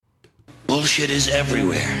Bullshit is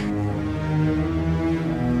everywhere.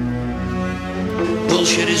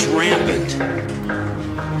 Bullshit is rampant.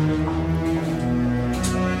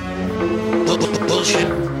 Bullshit.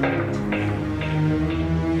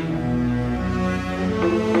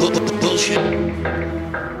 Bullshit.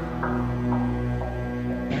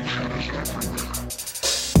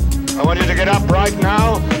 I want you to get up right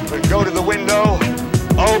now and go to the window,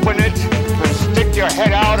 open it, and stick your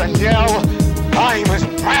head out and yell, "I'm as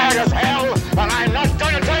mad as hell, and I'm not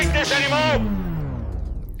going to take this anymore!"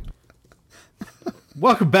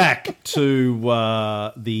 Welcome back to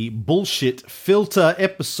the Bullshit Filter,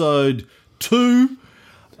 episode 2,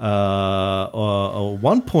 or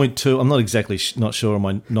 1.2. I'm not exactly not sure on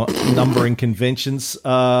my numbering conventions.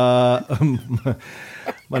 My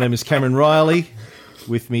name is Cameron Riley.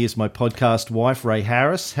 With me is my podcast wife, Ray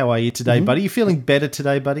Harris. How are you today, buddy? You feeling better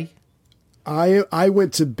today, buddy? I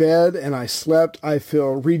went to bed and I slept. I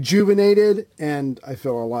feel rejuvenated and I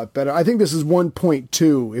feel a lot better. I think this is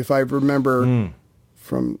 1.2, if I remember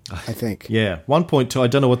from, I think. Yeah, 1.2. I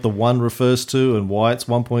don't know what the 1 refers to and why it's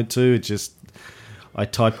 1.2. It just, I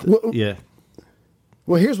typed, yeah.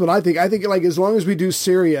 Well, here's what I think. I think, like, as long as we do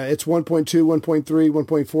Syria, it's 1.2, 1.3,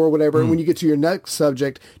 1.4, whatever. And when you get to your next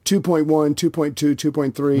subject, 2.1, 2.2,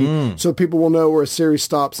 2.3, so people will know where a series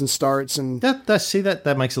stops and starts. And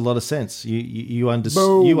that makes a lot of sense. You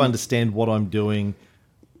understand what I'm doing.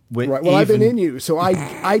 Right. Well, I've been in you, so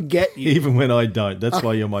I get you. Even when I don't. That's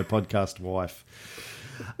why you're my podcast wife.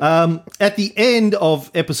 At the end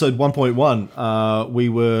of episode 1.1,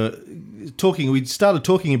 we started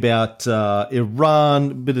talking about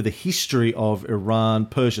Iran, a bit of the history of Iran,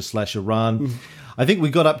 Persia/Iran. I think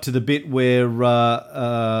we got up to the bit where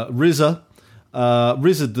Reza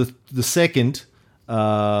the second,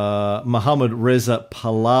 Mohammed Reza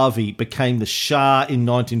Pahlavi, became the Shah in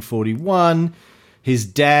 1941. His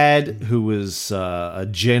dad, who was a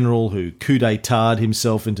general who coup d'etat'd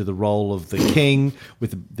himself into the role of the king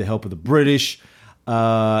with the help of the British,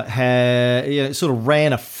 sort of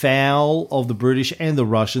ran afoul of the British and the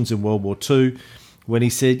Russians in World War II when he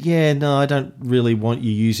said, "Yeah, no, I don't really want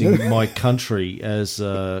you using my country as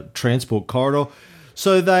a transport corridor."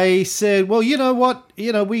 So they said, "Well, you know what?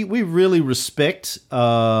 You know, we really respect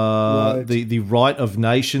the right of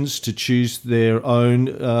nations to choose their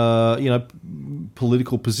own,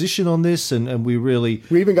 political position on this, and we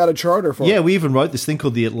even got a charter for it. Yeah, we even wrote this thing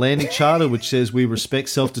called the Atlantic Charter, which says we respect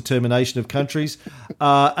self-determination of countries,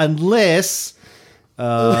 unless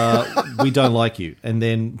we don't like you." And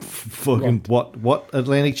then fucking what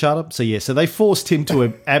Atlantic Charter? So they forced him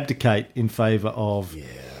to abdicate in favor of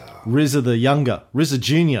Reza the Younger, Reza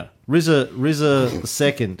Junior, Reza the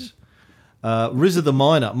Second, Reza the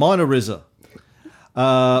Minor Reza,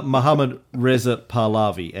 Mohammed Reza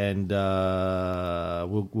Pahlavi, and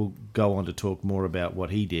we'll go on to talk more about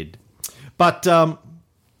what he did. But I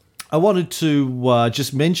wanted to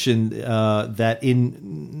just mention that that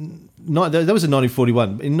was in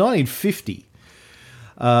 1941. In 1950.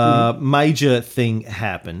 Major thing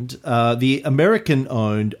happened. The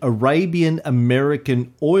American-owned Arabian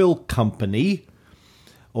American Oil Company,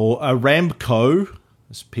 or Aramco,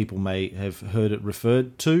 as people may have heard it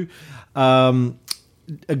referred to,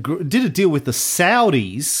 did a deal with the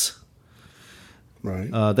Saudis.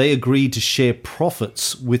 Right. They agreed to share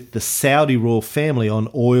profits with the Saudi royal family on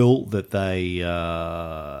oil that they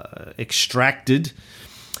extracted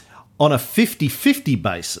on a 50-50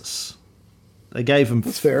 basis. They gave them...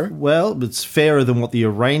 That's fair. Well, it's fairer than what the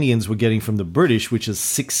Iranians were getting from the British, which is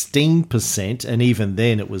 16%, and even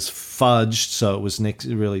then it was fudged, so it was next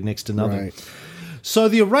to nothing. Right. So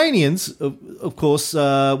the Iranians, of course,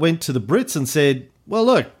 went to the Brits and said, well,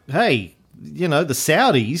 look, hey, the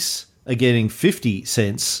Saudis are getting 50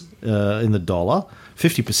 cents in the dollar,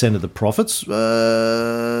 50% of the profits.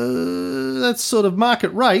 That's sort of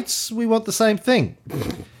market rates. We want the same thing.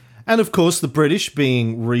 And, of course, the British,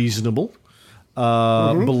 being reasonable...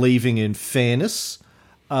 believing in fairness,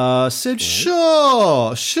 said,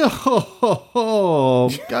 sure,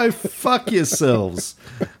 go fuck yourselves.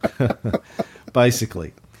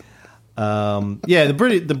 Basically.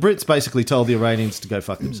 The Brits basically told the Iranians to go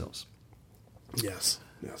fuck themselves. Yes.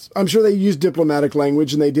 I'm sure they used diplomatic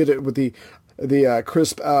language, and they did it with the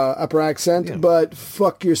crisp upper accent, but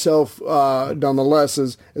fuck yourself nonetheless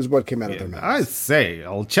is what came out of their mouths. I say,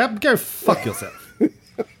 old chap, go fuck yourself.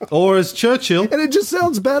 Or as Churchill... And it just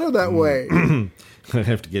sounds better that way. I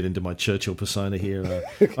have to get into my Churchill persona here.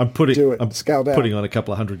 I'm putting on a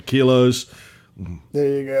couple of 100 kilos.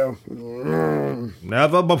 There you go.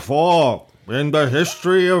 Never before in the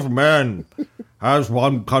history of men has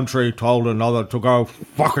one country told another to go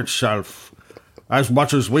fuck itself. as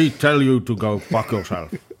much as we tell you to go fuck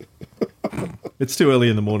yourself. It's too early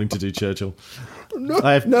in the morning to do Churchill.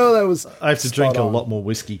 I have to drink a lot more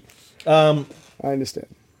whiskey. I understand.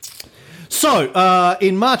 So,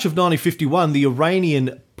 in March of 1951, the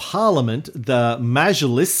Iranian parliament, the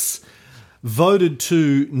Majlis, voted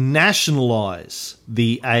to nationalise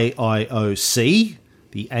the AIOC,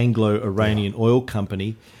 the Anglo-Iranian Oil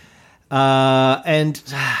Company, and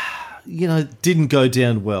didn't go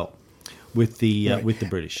down well with the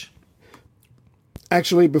British.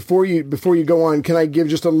 Actually, before you go on, can I give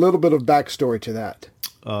just a little bit of backstory to that?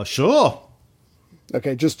 Sure.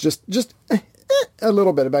 Okay, just a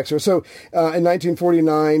little bit of backstory. So, in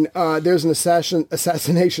 1949, there's an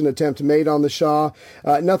assassination attempt made on the Shah.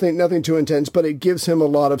 Nothing too intense, but it gives him a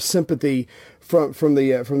lot of sympathy from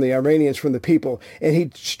the Iranians, from the people, and he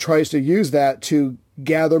tries to use that to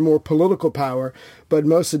gather more political power. But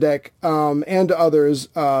Mossadegh and others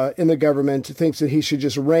in the government thinks that he should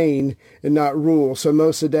just reign and not rule. So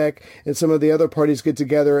Mossadegh and some of the other parties get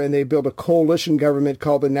together and they build a coalition government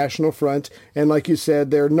called the National Front. And like you said,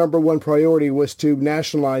 their number one priority was to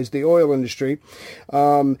nationalize the oil industry.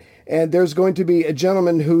 And there's going to be a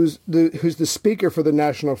gentleman who's the speaker for the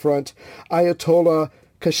National Front, Ayatollah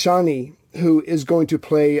Kashani, who is going to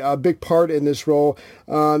play a big part in this role.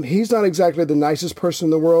 He's not exactly the nicest person in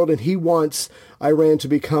the world, and he wants Iran to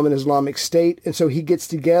become an Islamic state. And so he gets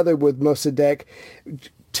together with Mossadegh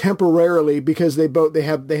temporarily because they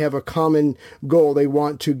have a common goal. They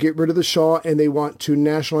want to get rid of the Shah and they want to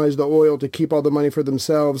nationalize the oil to keep all the money for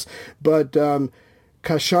themselves. But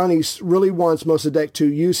Kashani really wants Mossadegh to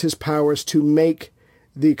use his powers to make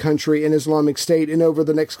the country an Islamic state, and over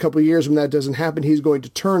the next couple of years, when that doesn't happen, he's going to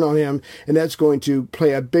turn on him, and that's going to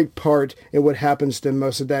play a big part in what happens to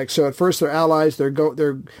Mossadegh. So at first, they're allies;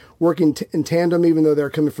 they're working in tandem, even though they're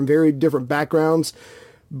coming from very different backgrounds.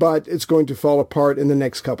 But it's going to fall apart in the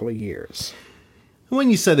next couple of years. When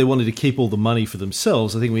you say they wanted to keep all the money for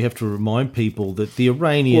themselves, I think we have to remind people that the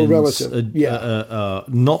Iranians are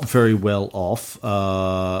not very well off.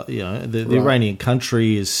 The Iranian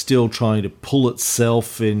country is still trying to pull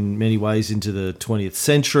itself in many ways into the 20th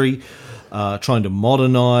century, trying to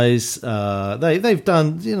modernize. They've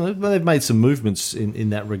done, they've made some movements in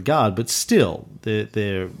that regard, but still,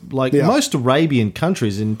 they're like most Arabian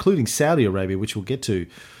countries, including Saudi Arabia, which we'll get to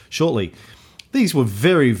shortly. These were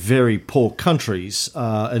very, very poor countries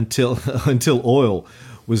until oil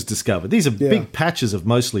was discovered. These are big patches of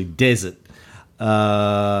mostly desert,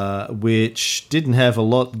 which didn't have a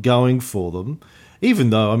lot going for them.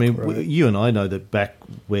 Even though, you and I know that back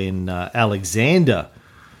when Alexander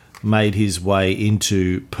made his way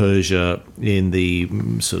into Persia in the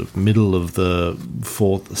sort of middle of the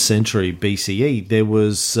 4th century BCE, there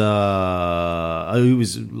was a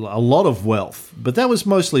lot of wealth, but that was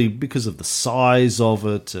mostly because of the size of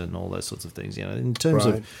it and all those sorts of things. In terms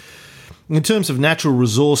of natural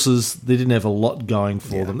resources, they didn't have a lot going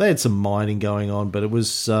for them. They had some mining going on, but it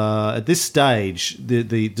was at this stage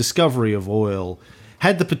the discovery of oil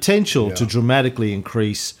had the potential to dramatically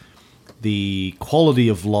increase the quality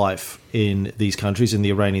of life in these countries, and the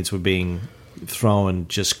Iranians were being thrown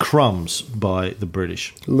just crumbs by the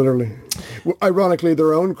British. Literally. Well, ironically,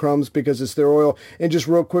 their own crumbs because it's their oil. And just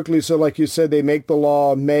real quickly, so like you said, they make the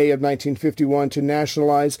law May of 1951 to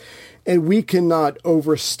nationalize. And we cannot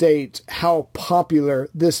overstate how popular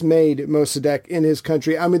this made Mossadegh in his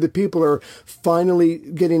country. The people are finally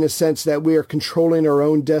getting a sense that we are controlling our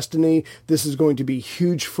own destiny. This is going to be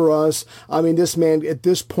huge for us. This man at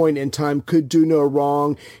this point in time could do no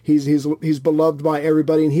wrong. He's beloved by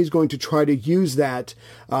everybody, and he's going to try to use that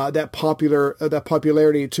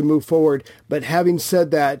popularity to move forward. But having said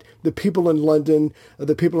that, the people in London,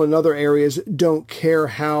 the people in other areas don't care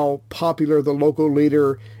how popular the local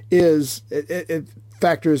leader is. It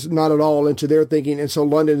factors not at all into their thinking, and so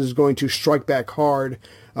London is going to strike back hard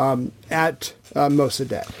at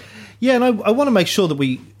Mossadegh. Yeah, and I want to make sure that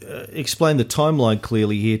we explain the timeline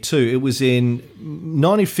clearly here too. It was in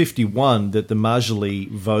 1951 that the Majlis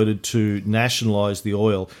voted to nationalise the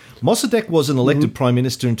oil. Mossadegh wasn't elected prime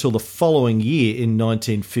minister until the following year in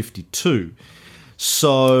 1952.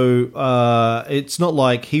 So it's not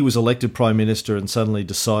like he was elected prime minister and suddenly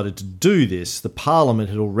decided to do this. The parliament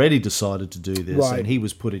had already decided to do this, and he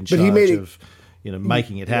was put in charge of,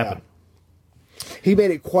 making it happen. He made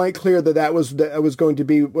it quite clear that was going to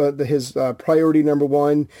be his priority number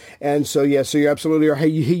one, and so you're absolutely right.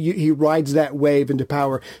 He rides that wave into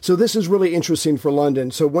power. So this is really interesting for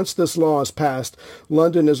London. So once this law is passed,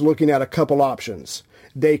 London is looking at a couple options.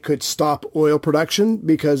 they could stop oil production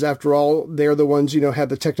because, after all, they're the ones, have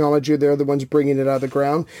the technology. They're the ones bringing it out of the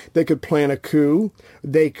ground. They could plan a coup.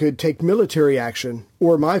 They could take military action.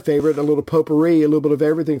 Or my favorite, a little potpourri, a little bit of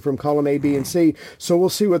everything from column A, B, and C. So we'll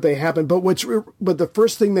see what they happen. But the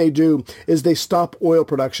first thing they do is they stop oil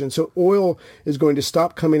production. So oil is going to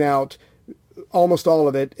stop coming out, almost all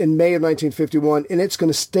of it, in May of 1951, and it's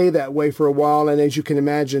going to stay that way for a while. And as you can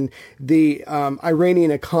imagine, the Iranian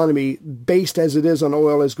economy, based as it is on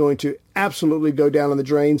oil, is going to absolutely go down in the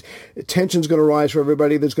drains. Tension's going to rise for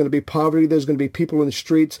everybody. There's going to be poverty. There's going to be people in the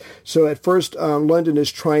streets. So at first, London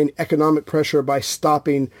is trying economic pressure by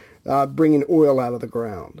stopping bringing oil out of the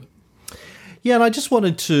ground. Yeah, and I just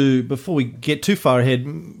wanted to, before we get too far ahead,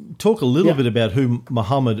 talk a little bit about who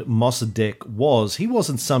Mohammed Mossadegh was. He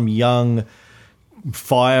wasn't some young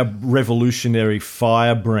revolutionary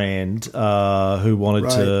firebrand who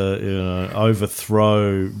wanted to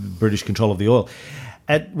overthrow British control of the oil.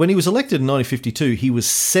 When he was elected in 1952, he was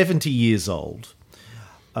 70 years old.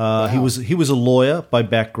 Wow. He was a lawyer by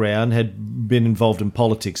background, had been involved in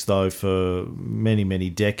politics, though, for many,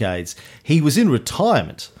 many decades. He was in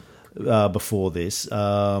retirement before this.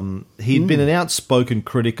 He'd been an outspoken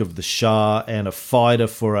critic of the Shah and a fighter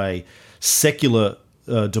for a secular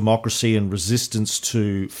democracy and resistance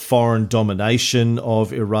to foreign domination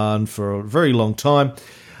of Iran for a very long time.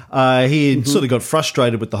 He had sort of got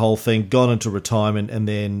frustrated with the whole thing, gone into retirement, and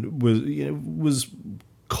then was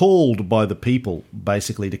called by the people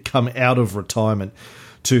basically to come out of retirement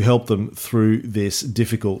to help them through this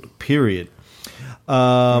difficult period.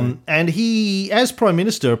 And he, as Prime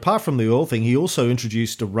Minister, apart from the oil thing, he also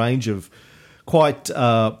introduced a range of quite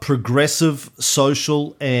progressive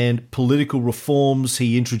social and political reforms.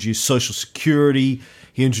 He introduced Social Security.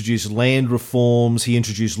 He introduced land reforms. He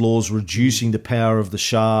introduced laws reducing the power of the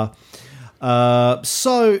Shah.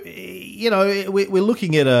 So, we're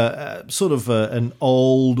looking at a sort of an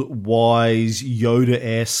old, wise,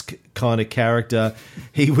 Yoda-esque kind of character.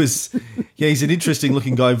 He's an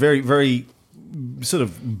interesting-looking guy, very, very sort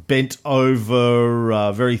of bent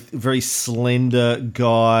over, very, very slender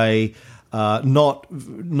guy. Not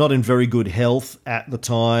in very good health at the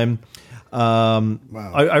time. Wow.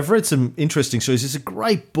 I've read some interesting stories. There's a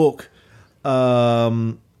great book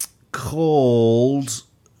called...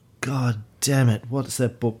 God damn it, what is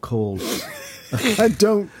that book called? I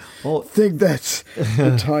don't think that's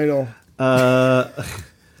the title. I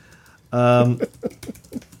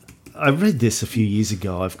read this a few years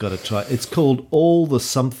ago. I've got to try. It's called All the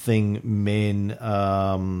Something Men...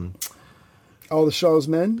 All the Shah's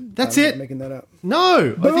Men? That's I'm it. not making that up.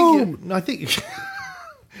 No, Boom! I think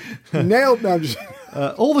Nailed. No,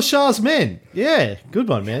 All the Shah's Men. Yeah, good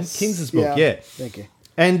one, man. Kinz's book. Yeah. Thank you.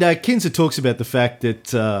 And Kinzer talks about the fact that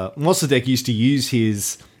Mossadegh used to use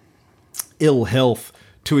his ill health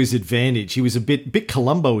to his advantage. He was a bit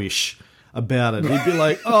Columbo-ish about it. He'd be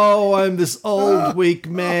like, "Oh, I'm this old weak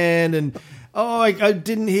man, and I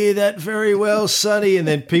didn't hear that very well, Sonny." And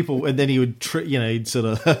then he would, he'd sort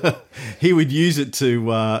of, he would use it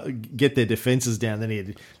to get their defenses down. Then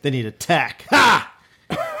he'd attack. Ha!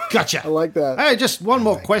 Gotcha. I like that. Hey, just one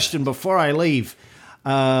more question before I leave.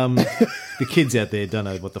 The kids out there don't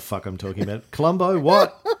know what the fuck I'm talking about. Columbo,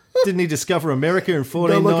 what? Didn't he discover America in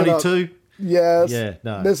 1492? Yes. Yeah,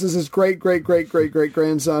 no. This is his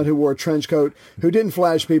great-great-great-great-great-grandson who wore a trench coat, who didn't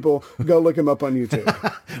flash people. Go look him up on YouTube.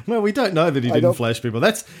 Well, we don't know that he didn't flash people.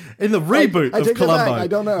 That's in the reboot of Columbo. I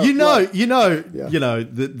don't know.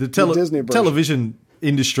 The television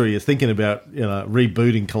industry is thinking about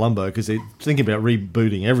rebooting Columbo because they're thinking about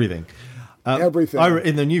rebooting everything. Everything.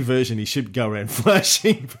 In the new version, he should go around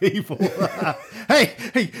flashing people. Hey,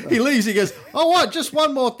 he leaves. He goes, "Oh, what? Just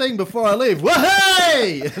one more thing before I leave."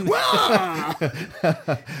 Hey! Take a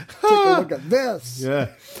look at this. Yeah.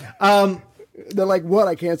 They're like, "What?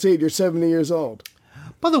 I can't see it. You're 70 years old."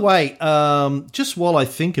 By the way, just while I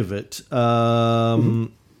think of it, I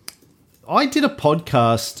did a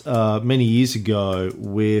podcast many years ago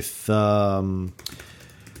with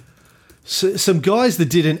some guys that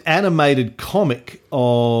did an animated comic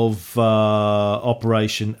of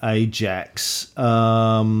Operation Ajax.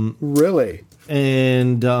 Really?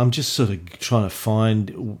 And I'm just sort of trying to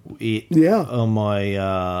find it on my...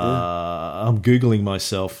 I'm Googling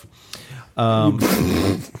myself. Come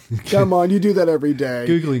on, you do that every day.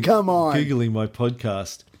 Come on. Googling my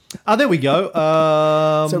podcast. There we go.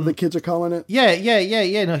 So the kids are calling it?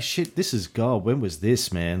 Yeah. No, shit, this is... God, when was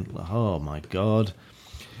this, man? Oh, my God.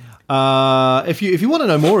 If you want to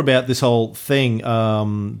know more about this whole thing,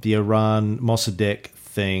 the Iran Mossadegh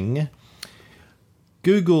thing,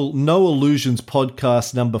 Google No Illusions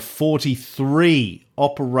podcast number 43,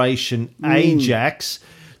 Operation Ajax.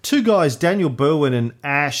 Two guys, Daniel Berwin and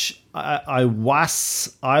Ash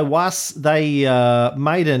Iwas, they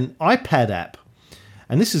made an iPad app.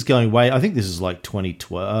 And this is going way, I think this is like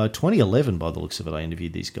 2011 by the looks of it. I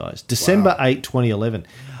interviewed these guys. December 8, 2011.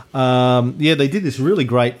 They did this really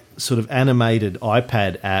great sort of animated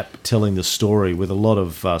iPad app telling the story with a lot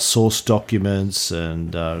of source documents,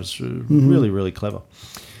 and it was really, really clever.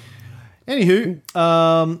 Anywho,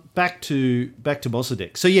 back to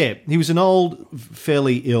Mossadegh. So yeah, he was an old,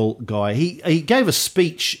 fairly ill guy. He gave a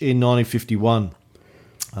speech in 1951,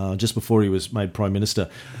 just before he was made Prime Minister,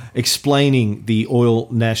 explaining the oil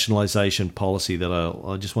nationalisation policy that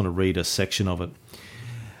I just want to read a section of it.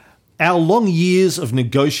 Our long years of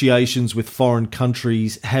negotiations with foreign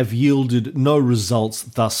countries have yielded no results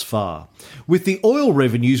thus far. With the oil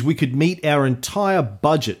revenues, we could meet our entire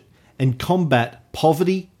budget and combat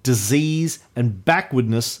poverty, disease, and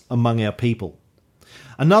backwardness among our people.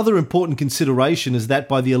 Another important consideration is that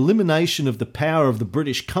by the elimination of the power of the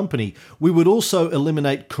British company, we would also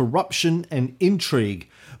eliminate corruption and intrigue,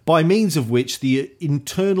 by means of which the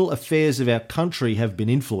internal affairs of our country have been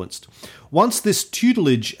influenced. Once this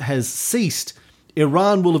tutelage has ceased,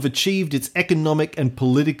 Iran will have achieved its economic and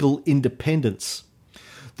political independence.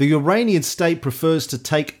 The Iranian state prefers to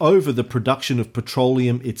take over the production of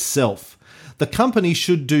petroleum itself. The company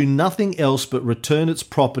should do nothing else but return its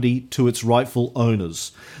property to its rightful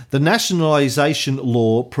owners. The nationalisation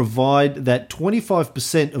law provide that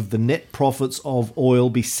 25% of the net profits of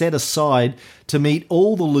oil be set aside to meet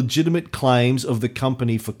all the legitimate claims of the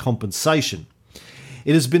company for compensation.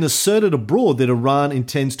 It has been asserted abroad that Iran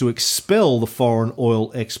intends to expel the foreign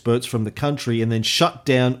oil exports from the country and then shut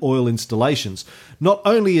down oil installations. Not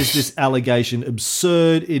only is this allegation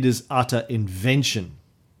absurd, it is utter invention.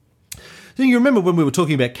 So you remember when we were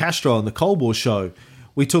talking about Castro on the Cold War show,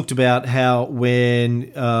 we talked about how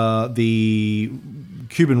when the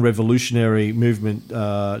Cuban revolutionary movement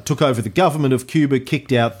took over the government of Cuba,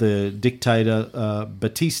 kicked out the dictator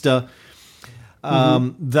Batista,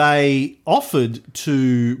 they offered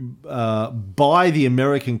to buy the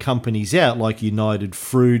American companies out, like United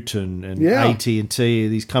Fruit and AT&T,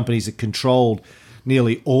 these companies that controlled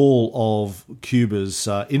nearly all of Cuba's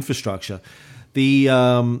infrastructure.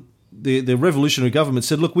 The revolutionary government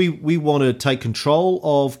said, look, we want to take control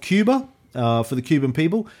of Cuba for the Cuban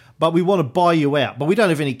people, but we want to buy you out. But we don't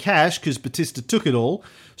have any cash because Batista took it all.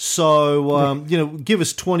 So, give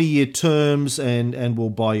us 20-year terms and we'll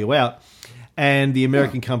buy you out. And the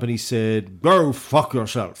American company said, go fuck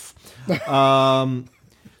yourself. And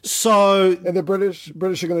the British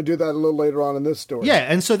are going to do that a little later on in this story.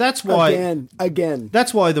 Yeah, and so that's why... Again.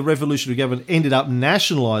 That's why the revolutionary government ended up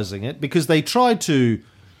nationalising it, because they tried to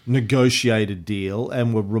negotiate a deal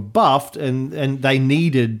and were rebuffed, and they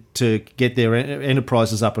needed to get their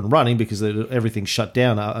enterprises up and running because everything shut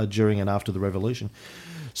down during and after the revolution.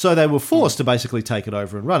 So they were forced to basically take it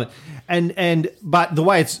over and run it. But the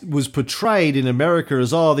way it was portrayed in America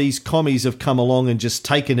is, these commies have come along and just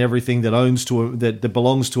taken everything that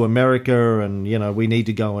belongs to America, and we need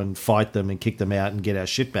to go and fight them and kick them out and get our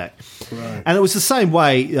shit back. Right. And it was the same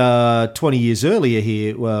way 20 years earlier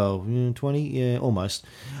here. Well, 20, yeah, almost.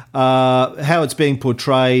 How it's being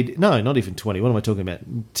portrayed. No, not even 20. What am I talking about?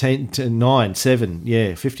 10 to 9, 7.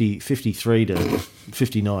 Yeah, 53 to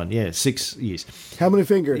 59. Yeah, 6 years. How many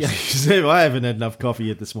fingers? Yeah, I haven't had enough coffee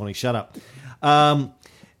yet this morning. Shut up.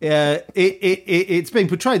 It's being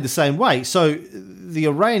portrayed the same way. So the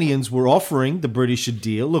Iranians were offering the British a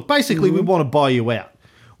deal. Look, basically, we want to buy you out.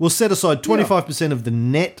 We'll set aside 25% of the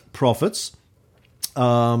net profits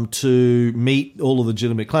to meet all of the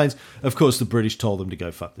legitimate claims. Of course, the British told them to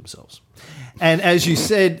go fuck themselves. And as you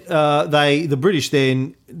said, the British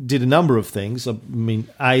then did a number of things. I mean,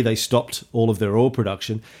 A, they stopped all of their oil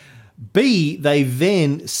production. B, they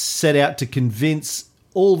then set out to convince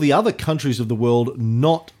all the other countries of the world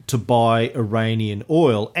not to buy Iranian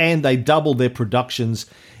oil, and they doubled their productions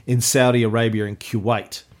in Saudi Arabia and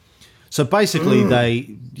Kuwait. So basically,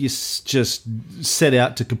 they just set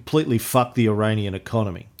out to completely fuck the Iranian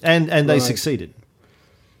economy, and they succeeded.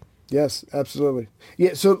 Yes, absolutely.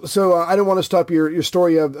 Yeah. So I don't want to stop your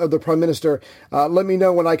story of the Prime Minister. Let me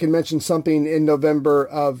know when I can mention something in November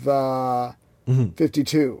of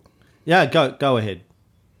 52. Yeah, go ahead.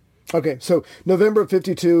 Okay, so November of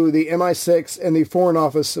 52, the MI6 and the Foreign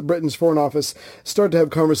Office, Britain's Foreign Office, start to have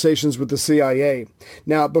conversations with the CIA.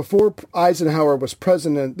 Now, before Eisenhower was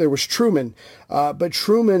president, there was Truman. But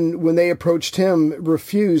Truman, when they approached him,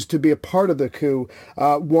 refused to be a part of the coup.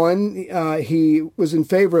 One, he was in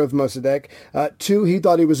favor of Mossadegh. Two, he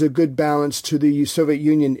thought he was a good balance to the Soviet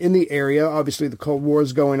Union in the area. Obviously, the Cold War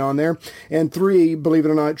is going on there. And three, believe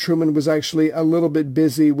it or not, Truman was actually a little bit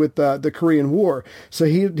busy with the Korean War. So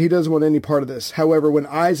he doesn't want any part of this. However, when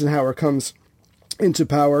Eisenhower comes into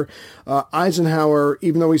power, Eisenhower,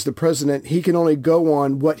 even though he's the president, he can only go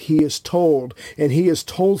on what he is told. And he is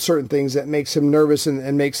told certain things that makes him nervous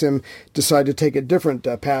and makes him decide to take a different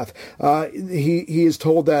path. He is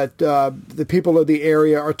told that the people of the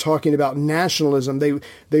area are talking about nationalism.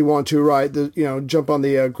 They want to jump on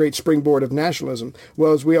the great springboard of nationalism.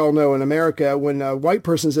 Well, as we all know in America, when a white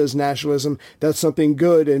person says nationalism, that's something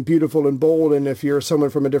good and beautiful and bold. And if you're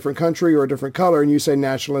someone from a different country or a different color and you say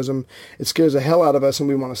nationalism, it scares the hell out of us and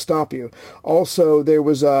we want to stop you. Also, there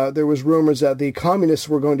was rumors that the communists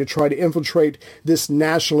were going to try to infiltrate this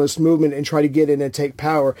nationalist movement and try to get in and take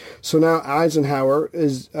power. So now Eisenhower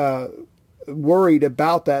is worried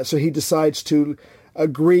about that. So he decides to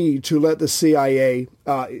agree to let the CIA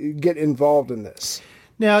get involved in this.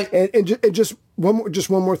 Now, and just one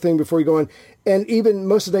more thing before you go on. And even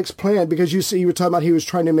Mossadegh's plan, because you were talking about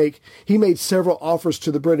he made several offers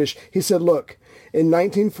to the British. He said, look, in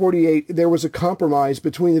 1948, there was a compromise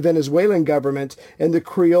between the Venezuelan government and the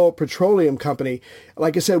Creole Petroleum Company.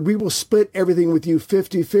 Like I said, we will split everything with you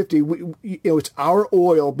 50-50. It's our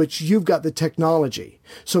oil, but you've got the technology.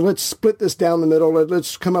 So let's split this down the middle.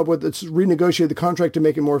 Let's renegotiate the contract to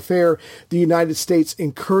make it more fair. The United States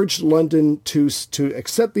encouraged London to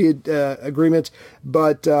accept the agreement,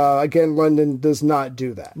 but again, London does not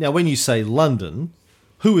do that. Now, when you say London,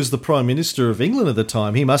 who was the Prime Minister of England at the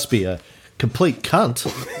time? He must be a complete cunt.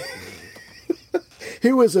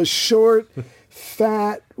 He was a short,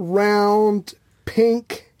 fat, round,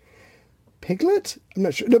 piglet. I'm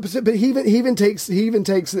not sure. No, but he even takes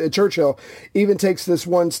Churchill even takes this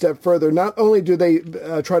one step further. Not only do they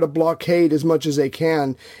try to blockade as much as they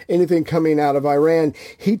can anything coming out of Iran,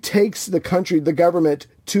 he takes the government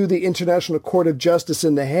to the International Court of Justice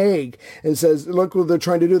in The Hague and says, look what they're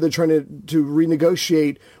trying to do. They're trying to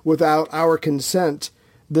renegotiate without our consent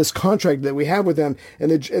this contract that we have with them. And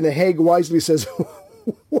the Hague wisely says,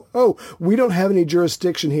 whoa, we don't have any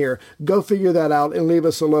jurisdiction here. Go figure that out and leave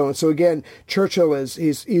us alone. So again, Churchill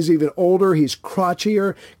he's even older, he's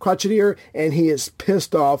crotchetier, and he is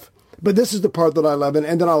pissed off. But this is the part that I love, and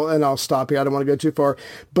then I'll stop here. I don't want to go too far.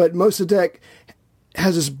 But Mossadegh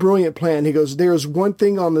has this brilliant plan. He goes, there's one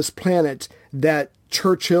thing on this planet that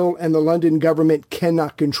Churchill and the London government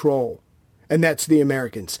cannot control, and that's the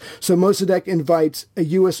Americans. So Mossadegh invites a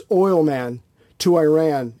U.S. oil man to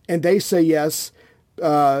Iran, and they say yes.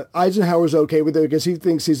 Eisenhower's okay with it because he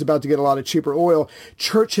thinks he's about to get a lot of cheaper oil.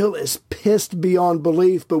 Churchill is pissed beyond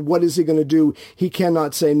belief, but what is he going to do? He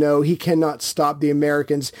cannot say no. He cannot stop the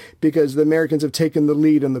Americans because the Americans have taken the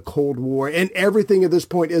lead in the Cold War, and everything at this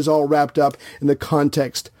point is all wrapped up in the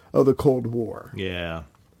context of the Cold War. Yeah.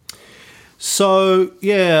 So,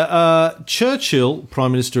 Churchill,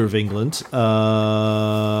 Prime Minister of England, and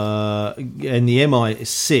the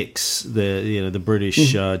MI6, the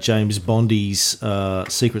British James Bondi's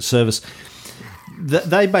Secret Service,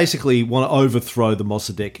 they basically want to overthrow the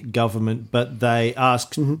Mossadegh government, but they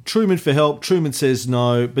ask Truman for help. Truman says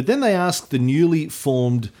no, but then they ask the newly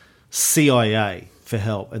formed CIA for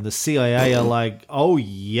help, and the CIA are like, oh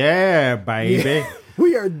yeah, baby. Yeah.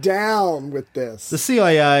 We are down with this. The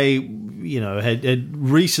CIA, had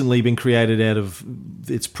recently been created out of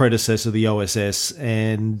its predecessor, the OSS,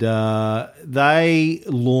 and they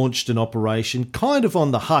launched an operation kind of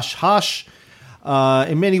on the hush-hush.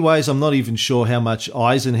 In many ways, I'm not even sure how much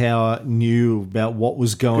Eisenhower knew about what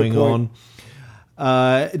was going on.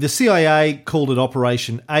 The CIA called it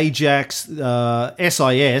Operation Ajax.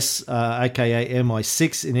 SIS, aka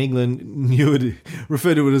MI6 in England,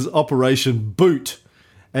 referred to it as Operation Boot,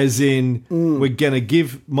 as in we're going to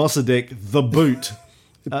give Mossadegh the boot.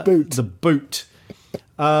 The boot.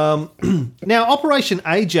 Now, Operation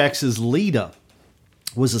Ajax's leader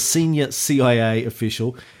was a senior CIA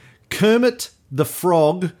official, Kermit the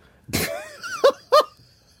Frog.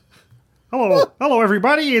 Hello,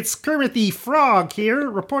 everybody. It's Kermit the Frog here,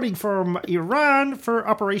 reporting from Iran for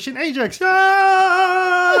Operation Ajax. Yay!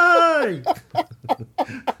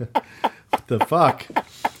 What the fuck?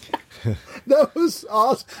 That was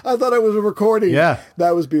awesome. I thought it was a recording. Yeah.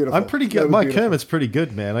 That was beautiful. I'm pretty good. My Kermit's pretty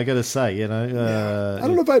good, man. I got to say, I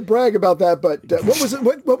don't know if I'd brag about that, but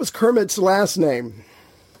what was Kermit's last name?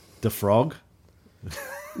 The frog.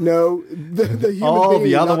 No, the human being.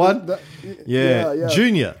 The other one? Yeah.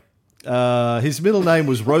 Junior. His middle name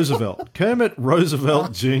was Roosevelt. Kermit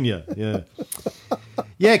Roosevelt Jr. Yeah.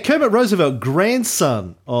 Yeah, Kermit Roosevelt,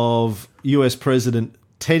 grandson of U.S. President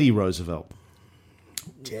Teddy Roosevelt,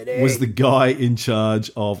 was the guy in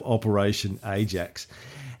charge of Operation Ajax.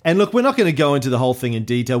 And look, we're not going to go into the whole thing in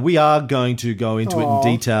detail. We are going to go into it in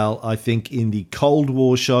detail, I think, in the Cold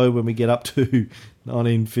War show when we get up to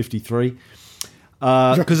 1953.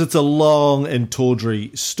 Because it's a long and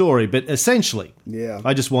tawdry story. But essentially,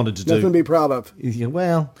 I just wanted to nothing to be proud of. Yeah,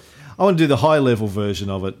 well, I want to do the high-level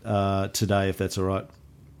version of it today, if that's all right,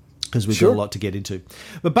 because we've got a lot to get into.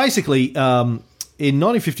 But basically, in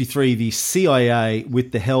 1953, the CIA,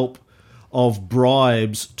 with the help of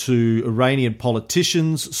bribes to Iranian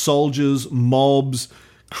politicians, soldiers, mobs,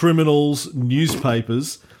 criminals,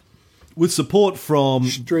 newspapers, with support from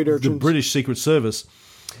the British Secret Service,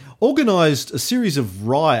 organised a series of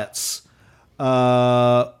riots,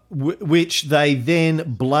 which they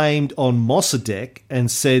then blamed on Mossadegh and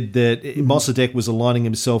said that Mossadegh was aligning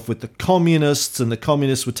himself with the communists and the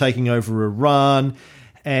communists were taking over Iran,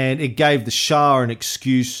 and it gave the Shah an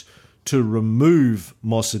excuse to remove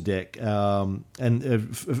Mossadegh.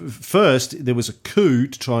 First, there was a coup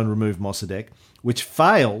to try and remove Mossadegh, which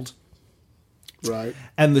failed. Right.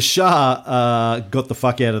 And the Shah got the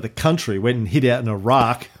fuck out of the country, went and hid out in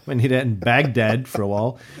Iraq, went and hid out in Baghdad for a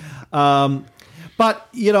while. But,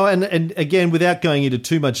 you know, and again, without going into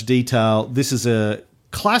too much detail, this is a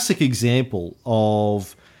classic example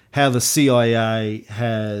of how the CIA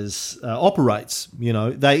operates. You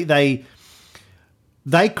know,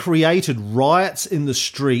 they created riots in the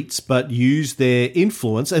streets, but used their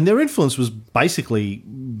influence, and their influence was basically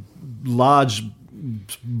large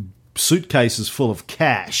suitcases full of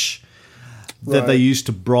cash that they used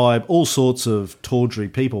to bribe all sorts of tawdry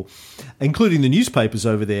people, including the newspapers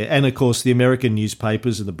over there. And, of course, the American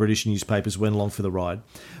newspapers and the British newspapers went along for the ride.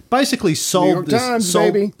 Basically sold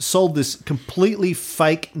this completely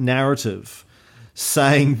fake narrative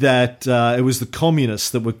saying that it was the communists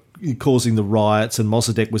that were causing the riots and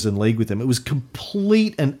Mossadegh was in league with them. It was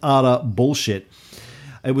complete and utter bullshit.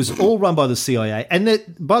 It was all run by the CIA. And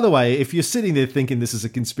that, by the way, if you're sitting there thinking this is a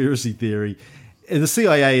conspiracy theory, the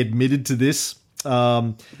CIA admitted to this.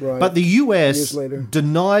 But the US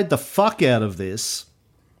denied the fuck out of this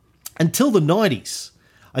until the 90s.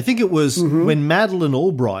 I think it was when Madeleine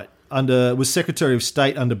Albright was Secretary of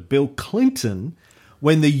State under Bill Clinton,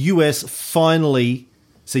 when the US finally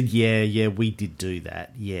said, yeah, we did do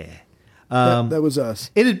that. Yeah. That was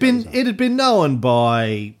us. It had been known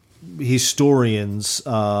by historians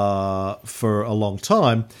for a long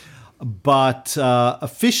time, but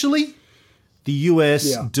officially the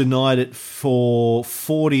US denied it for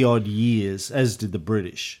 40 odd years, as did the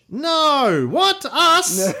British. No, what?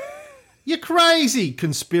 Us? You're crazy,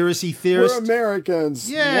 conspiracy theorist. We're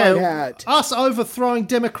Americans. Yeah, white hat. Us overthrowing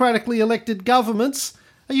democratically elected governments.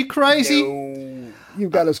 Are you crazy? No.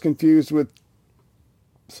 You've got us confused with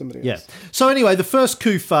somebody else. Yeah. So anyway, the first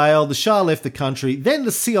coup failed. The Shah left the country. Then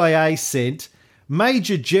the CIA sent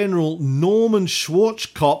Major General Norman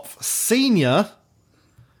Schwarzkopf Sr.,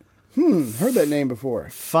 heard that name before.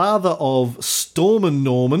 father of Stormin'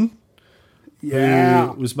 Norman,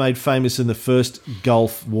 who was made famous in the first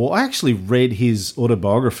Gulf War. I actually read his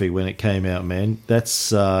autobiography when it came out, man.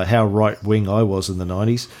 That's how right-wing I was in the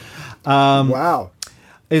 90s. Wow.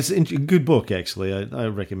 It's a good book, actually. I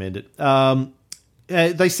recommend it.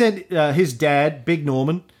 They sent his dad, Big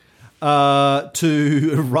Norman, to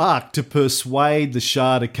Iraq to persuade the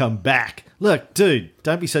Shah to come back. Look, dude,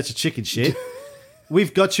 don't be such a chicken shit.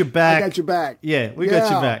 We've got your back. I got your back. Yeah, we got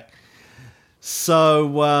your back.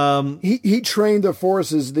 So he trained the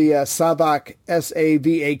forces, the SAVAK,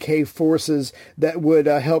 SAVAK forces that would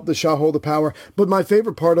help the Shah hold the power. But my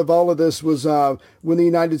favorite part of all of this was when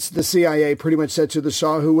the CIA pretty much said to the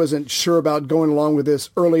Shah, who wasn't sure about going along with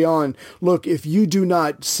this early on, look, if you do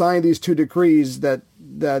not sign these two decrees, that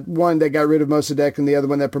one that got rid of Mossadegh and the other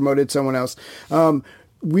one that promoted someone else,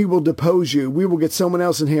 we will depose you. We will get someone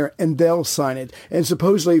else in here and they'll sign it. And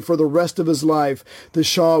supposedly for the rest of his life, the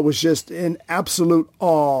Shah was just in absolute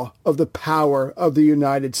awe of the power of the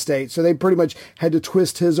United States. So they pretty much had to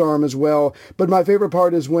twist his arm as well. But my favorite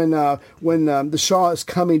part is when the Shah is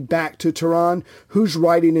coming back to Tehran, who's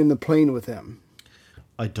riding in the plane with him?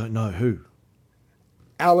 I don't know who.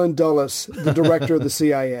 Alan Dulles, the director of the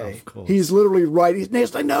CIA. Of course. He's literally right.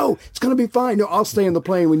 He's like, no, it's going to be fine. No, I'll stay in the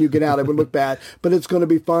plane when you get out. It would look bad, but it's going to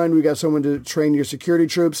be fine. We got someone to train your security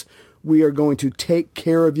troops. we are going to take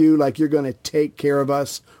care of you like you're going to take care of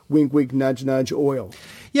us. Wink, wink, nudge, nudge, oil.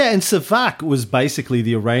 Yeah, and Savak was basically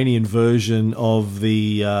the Iranian version of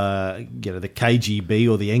the the KGB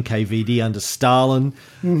or the NKVD under Stalin,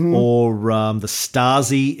 or the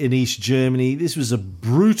Stasi in East Germany. This was a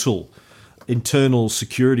brutal internal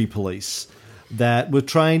security police that were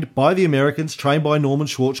trained by the Americans, trained by Norman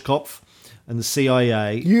Schwarzkopf and the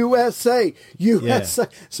CIA. USA. Yeah.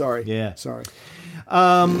 Sorry. Yeah. Sorry.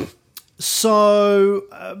 So,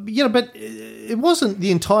 but it wasn't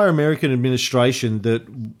the entire American administration that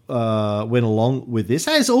went along with this.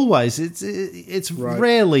 As always, it's Right.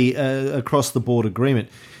 rarely across the board agreement.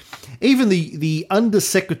 Even the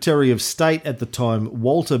Undersecretary of State at the time,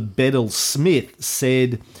 Walter Bedell Smith,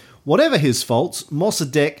 said, whatever his faults,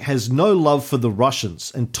 Mossadegh has no love for the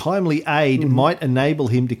Russians, and timely aid might enable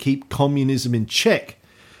him to keep communism in check.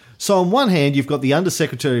 So on one hand, you've got the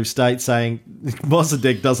Undersecretary of State saying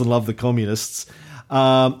Mossadegh doesn't love the communists.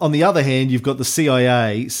 On the other hand, you've got the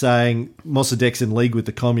CIA saying Mossadegh's in league with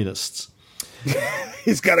the communists.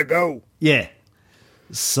 He's got to go. Yeah.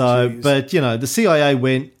 So, Jeez. but, the CIA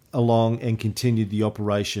went along and continued the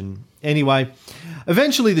operation. Anyway,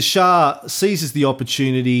 eventually the Shah seizes the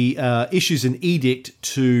opportunity, issues an edict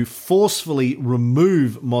to forcefully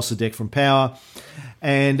remove Mossadegh from power.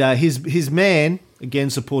 And his man, again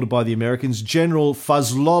supported by the Americans, General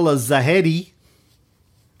Fazlollah Zahedi,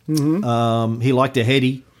 he liked a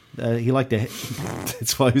heady.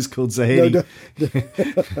 That's why he was called Zahedi.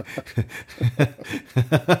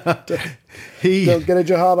 Don't get a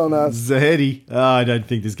jihad on us. Zahedi. I don't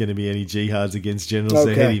think there's going to be any jihads against General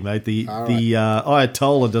Zahedi, mate. The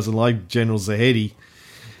Ayatollah doesn't like General Zahedi.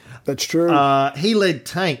 That's true. He led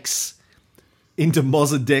tanks into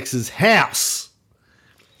Mossadegh's house.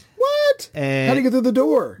 What? And How do you get through the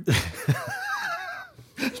door?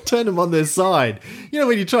 turn them on their side.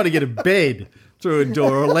 When you try to get a bed through a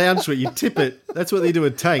door or a lounge suite, you tip it. That's what they do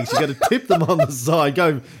with tanks. You got to tip them on the side,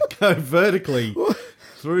 go vertically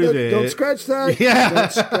through there. Don't scratch that. Yeah.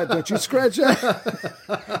 Don't you scratch that.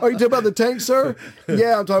 Are you talking about the tank, sir?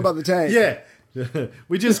 Yeah, I'm talking about the tank. Yeah.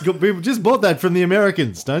 we just bought that from the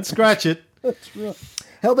Americans. Don't scratch it. That's real.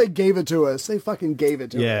 Hell, they gave it to us. They fucking gave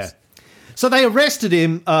it to us. So they arrested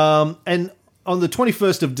him, and on the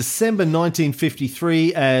 21st of December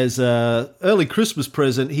 1953, as an early Christmas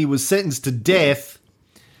present, he was sentenced to death.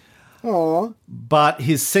 Aw. But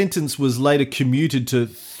his sentence was later commuted to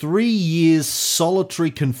 3 years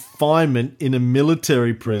solitary confinement in a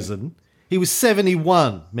military prison. He was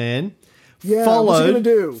 71, man. Yeah, what's he gonna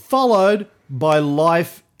do? Followed by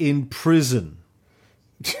life in prison.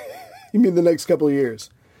 You mean the next couple of years?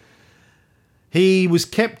 He was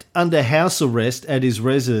kept under house arrest at his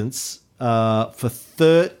residence for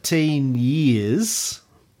 13 years.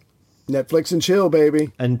 Netflix and chill,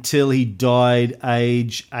 baby. Until he died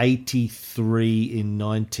age 83 in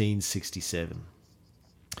 1967.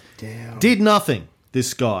 Damn. Did nothing,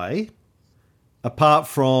 this guy, apart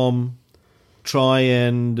from try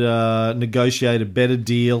and negotiate a better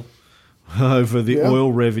deal over the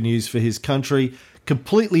oil revenues for his country.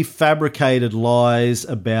 Completely fabricated lies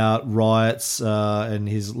about riots and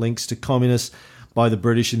his links to communists by the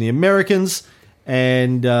British and the Americans,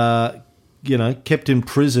 and kept in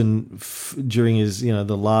prison during his the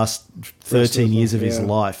last 13 years of his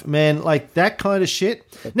life. Man, like that kind of shit.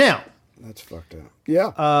 Now, that's fucked up.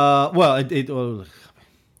 Yeah. Well, it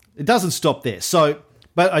doesn't stop there. So,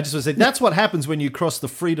 but I just want to say that's what happens when you cross the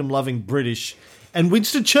freedom-loving British and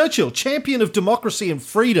Winston Churchill, champion of democracy and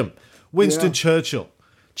freedom. Winston Churchill,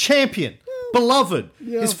 champion, beloved,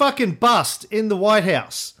 his fucking bust in the White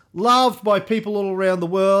House, loved by people all around the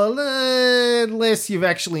world, unless you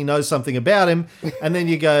actually know something about him, and then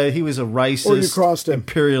you go, he was a racist, or you crossed him.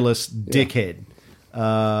 Imperialist dickhead.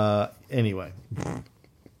 Anyway.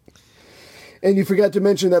 And you forgot to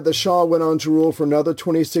mention that the Shah went on to rule for another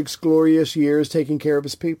 26 glorious years, taking care of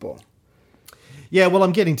his people. Yeah, well,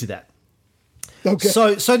 I'm getting to that. Okay.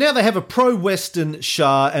 So now they have a pro-Western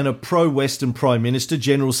Shah and a pro-Western Prime Minister.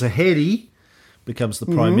 General Zahedi becomes the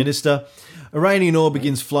Prime Minister. Iranian oil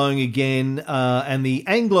begins flowing again, and the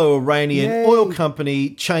Anglo-Iranian Oil Company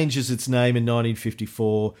changes its name in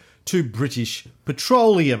 1954 to British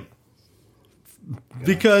Petroleum.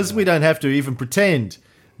 Because we don't have to even pretend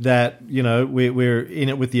that, we're in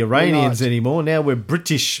it with the Iranians anymore. Now we're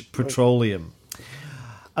British Petroleum.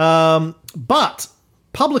 But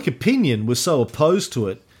public opinion was so opposed to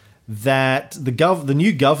it that the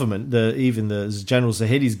new government, even the General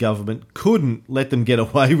Zahedi's government, couldn't let them get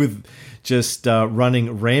away with just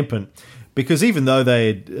running rampant. Because even though they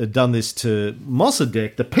had done this to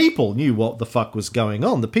Mossadegh, the people knew what the fuck was going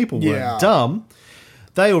on. The people weren't dumb.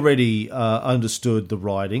 they already understood the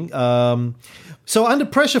writing. So under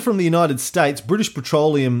pressure from the United States, British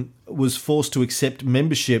Petroleum was forced to accept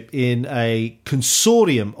membership in a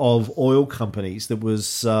consortium of oil companies that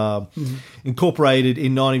was incorporated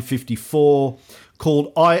in 1954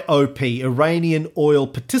 called IOP, Iranian Oil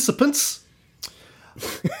Participants.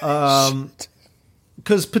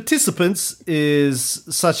 Because participants is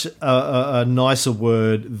such a nicer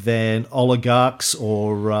word than oligarchs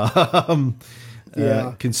or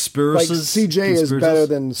conspirators. Like CJ is better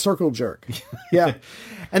than circle jerk. Yeah.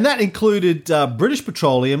 And that included British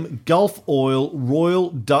Petroleum, Gulf Oil,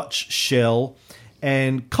 Royal Dutch Shell,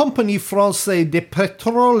 and Compagnie Française de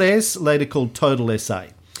Pétroles, later called Total SA.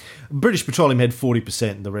 British Petroleum had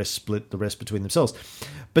 40%, and the rest split the rest between themselves.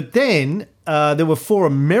 But then there were 4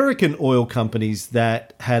 American oil companies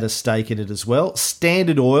that had a stake in it as well.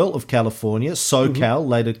 Standard Oil of California, SoCal,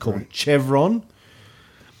 later called Chevron.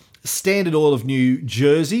 Standard Oil of New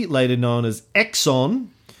Jersey, later known as Exxon.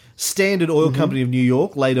 Standard Oil Company of New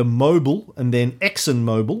York, later Mobil, and then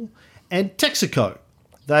ExxonMobil. And Texaco.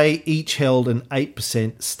 They each held an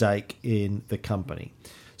 8% stake in the company.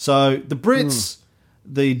 So the Brits,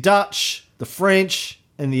 the Dutch, the French,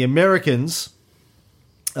 and the Americans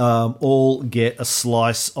all get a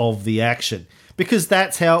slice of the action, because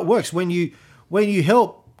that's how it works. When you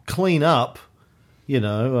help clean up,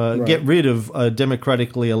 get rid of a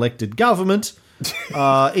democratically elected government,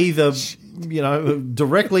 either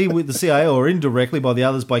directly with the CIA or indirectly by the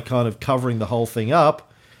others by kind of covering the whole thing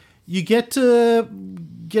up, you get a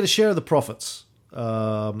share of the profits.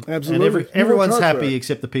 Absolutely. And everyone's happy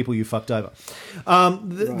except the people you fucked over.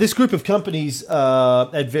 This group of companies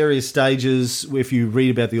at various stages, if you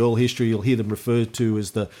read about the oil history, you'll hear them referred to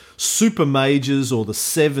as the super majors or the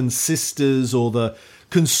Seven Sisters or the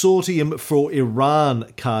Consortium for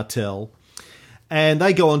Iran cartel. And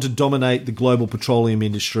they go on to dominate the global petroleum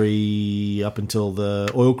industry up until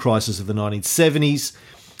the oil crisis of the 1970s.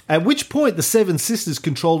 At which point, the Seven Sisters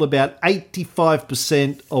controlled about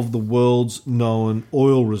 85% of the world's known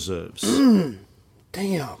oil reserves.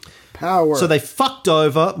 Damn. Power. So they fucked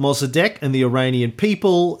over Mossadegh and the Iranian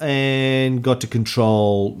people and got to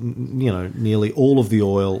control, nearly all of the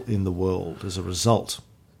oil in the world as a result.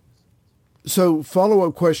 So,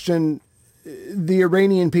 follow-up question. The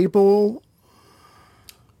Iranian people...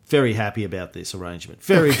 Very happy about this arrangement.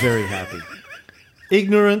 Very, very happy.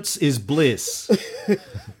 Ignorance is bliss.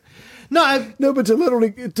 No, but to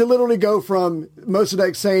literally go from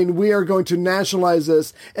Mossadegh saying we are going to nationalize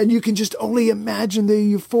this, and you can just only imagine the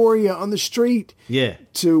euphoria on the street. Yeah.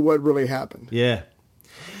 To what really happened. Yeah.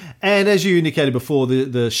 And as you indicated before,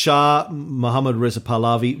 the Shah, Mohammed Reza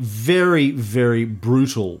Pahlavi, very, very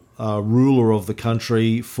brutal ruler of the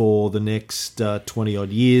country for the next 20-odd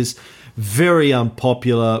years. Very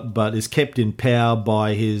unpopular, but is kept in power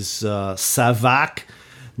by his Savak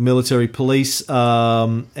military police,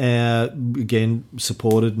 again,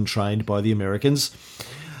 supported and trained by the Americans.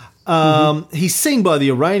 He's seen by the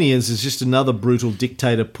Iranians as just another brutal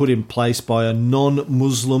dictator put in place by a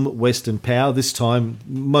non-Muslim Western power, this time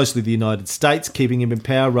mostly the United States, keeping him in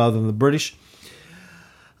power rather than the British.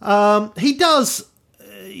 He does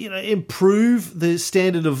improve the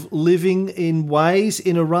standard of living in ways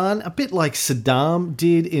in Iran, a bit like Saddam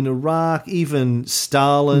did in Iraq, even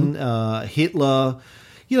Stalin, Hitler.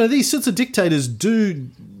 These sorts of dictators do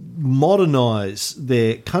modernize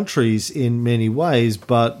their countries in many ways,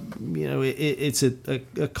 but, it's a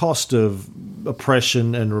cost of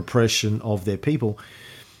oppression and repression of their people.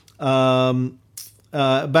 And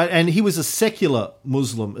he was a secular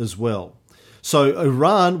Muslim as well. So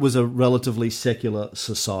Iran was a relatively secular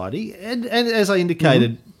society, and as I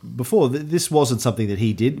indicated before, this wasn't something that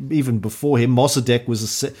he did. Even before him, Mossadegh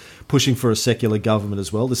was pushing for a secular government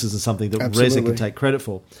as well. This isn't something that Reza can take credit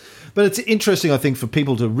for. But it's interesting, I think, for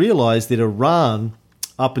people to realise that Iran,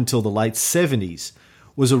 up until the late 70s,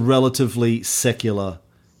 was a relatively secular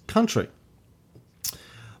country.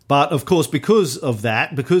 But, of course, because of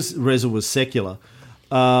that, because Reza was secular,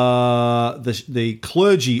 the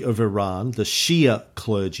clergy of Iran, the Shia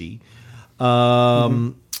clergy,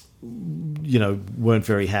 weren't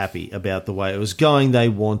very happy about the way it was going. They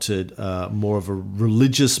wanted more of a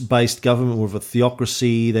religious-based government, more of a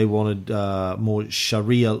theocracy. They wanted more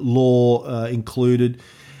Sharia law included.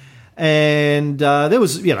 And there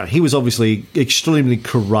was, he was obviously extremely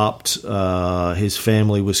corrupt. His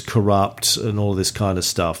family was corrupt and all this kind of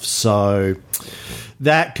stuff. So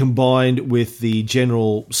that, combined with the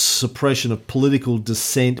general suppression of political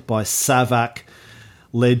dissent by Savak,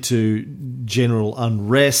 led to general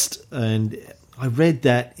unrest. And I read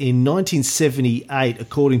that in 1978,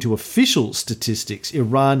 according to official statistics,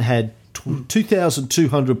 Iran had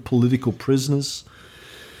 2,200 political prisoners.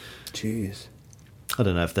 Jeez. I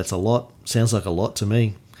don't know if that's a lot. Sounds like a lot to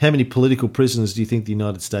me. How many political prisoners do you think the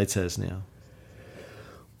United States has now?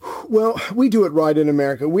 Well, we do it right in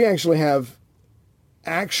America. We actually have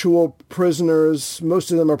actual prisoners. Most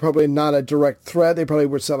of them are probably not a direct threat. They probably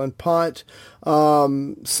were selling pot.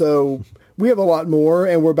 So we have a lot more,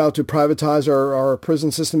 and we're about to privatize our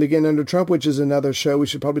prison system again under Trump, which is another show we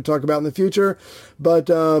should probably talk about in the future. But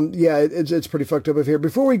yeah, it's pretty fucked up here.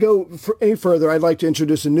 Before we go any further, I'd like to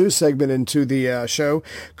introduce a new segment into the show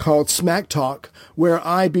called Smack Talk, where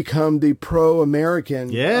I become the pro-American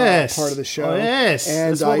part of the show. Oh, yes,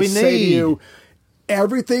 and that's what we say need. to you,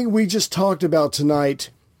 everything we just talked about tonight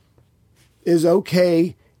is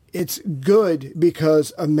okay. It's good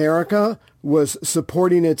because America was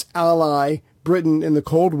supporting its ally, Britain, in the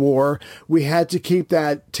Cold War. We had to keep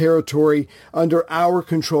that territory under our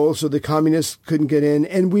control so the communists couldn't get in.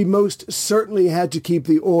 And we most certainly had to keep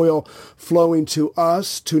the oil flowing to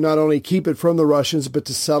us to not only keep it from the Russians, but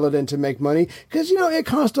to sell it and to make money. Because, you know, it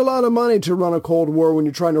cost a lot of money to run a Cold War when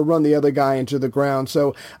you're trying to run the other guy into the ground.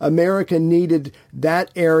 So America needed that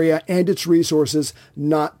area and its resources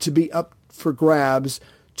not to be up for grabs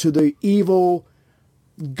to the evil,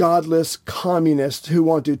 godless communists who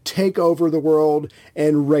want to take over the world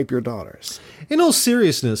and rape your daughters. In all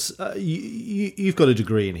seriousness, you've got a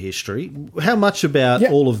degree in history. How much about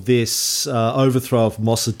all of this overthrow of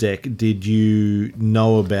Mossadegh did you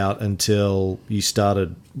know about until you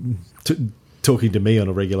started talking to me on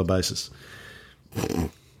a regular basis?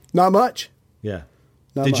 Not much. Yeah.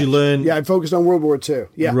 Not Did much. you learn? Yeah, I focused on World War II.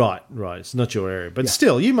 Yeah. Right. It's not your area. But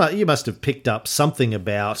still, you must have picked up something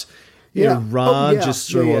about Iran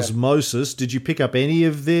just through osmosis. Did you pick up any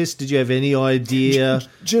of this? Did you have any idea?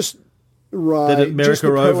 Just right. That America just the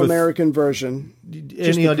pro-American version.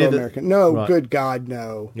 Just Any the idea pro-American. No, Right. good God,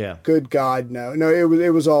 no. Yeah. Good God, no. No, it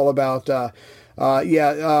was all about,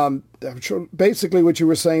 basically what you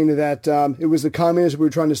were saying that it was the communists. We were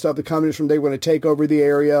trying to stop the communists from they were going to take over the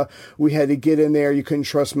area. We had to get in there. You couldn't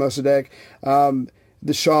trust Mossadegh.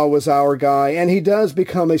 The Shah was our guy. And he does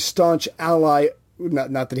become a staunch ally,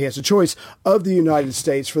 not that he has a choice, of the United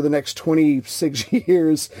States for the next 26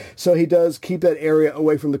 years. So he does keep that area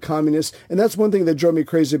away from the communists. And that's one thing that drove me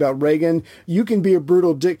crazy about Reagan. You can be a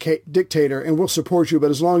brutal dictator and we'll support you, but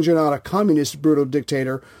as long as you're not a communist brutal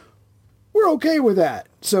dictator, we're okay with that.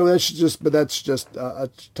 So that's just a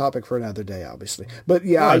topic for another day, obviously. But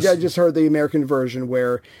yeah, I just heard the American version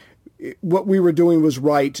where what we were doing was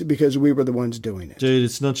right because we were the ones doing it. Dude,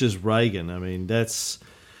 it's not just Reagan. I mean, that's...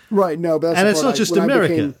 Right, no, but that's and the it's part not just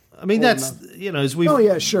America. I mean, that's, enough. as we've... Oh,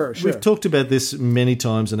 yeah, sure. We've talked about this many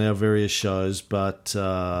times in our various shows, but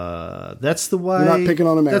that's the way... We're not picking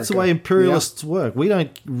on America. That's the way imperialists work. We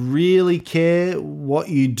don't really care what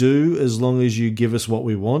you do as long as you give us what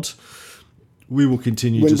we want. We will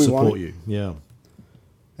continue to support you. Yeah.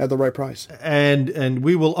 At the right price. And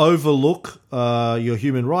we will overlook your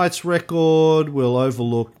human rights record. We'll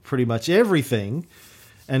overlook pretty much everything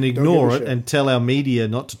and ignore it and tell our media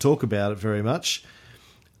not to talk about it very much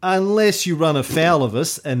unless you run afoul of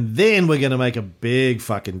us, and then we're going to make a big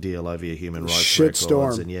fucking deal over your human rights records.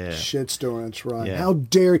 Shitstorm, that's right. Yeah.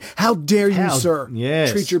 How dare you, sir,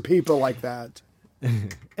 treat your people like that.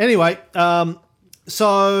 Anyway,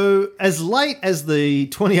 so as late as the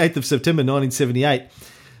 28th of September 1978,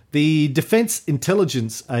 the Defense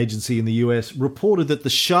Intelligence Agency in the US reported that the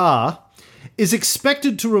Shah is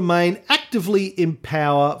expected to remain actively in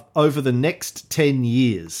power over the next 10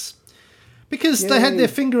 years. Because they had their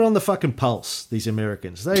finger on the fucking pulse, these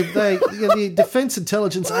Americans. The Defense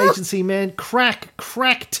Intelligence Agency, man,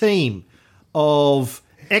 crack team of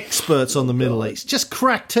experts on the Middle East. Just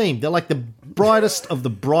crack team. They're like the brightest of the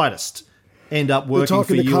brightest. End up working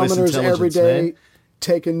for US intelligence, every day, man.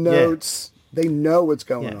 Taking notes. Yeah. They know what's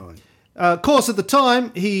going on. Of course, at the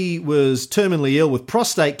time, he was terminally ill with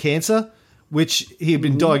prostate cancer, which he had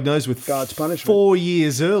been diagnosed with God's punishment 4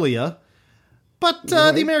 years earlier. But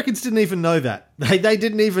the Americans didn't even know that. They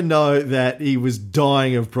didn't even know that he was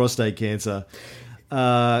dying of prostate cancer.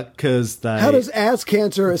 Because How does ass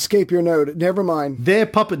cancer escape your note? Never mind. They're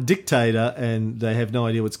puppet dictator, and they have no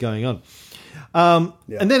idea what's going on. And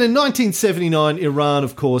then in 1979, Iran,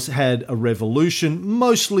 of course, had a revolution,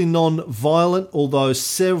 mostly non-violent, although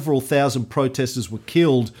several thousand protesters were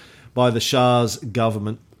killed by the Shah's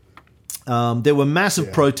government. There were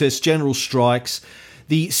massive protests, general strikes.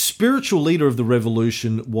 The spiritual leader of the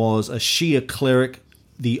revolution was a Shia cleric,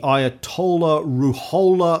 the Ayatollah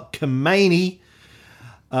Ruhollah Khomeini.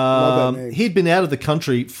 He'd been out of the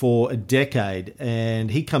country for a decade,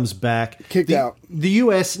 and he comes back. Kicked out. The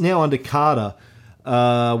US, now under Carter,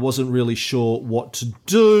 wasn't really sure what to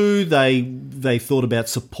do. They thought about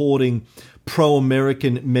supporting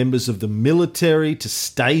pro-American members of the military to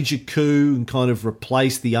stage a coup and kind of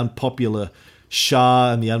replace the unpopular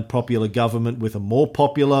Shah and the unpopular government with a more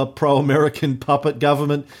popular pro-American puppet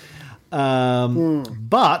government.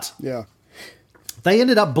 But they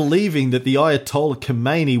ended up believing that the Ayatollah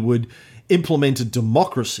Khomeini would implement a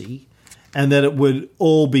democracy and that it would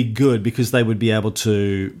all be good because they would be able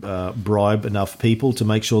to bribe enough people to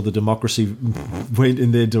make sure the democracy went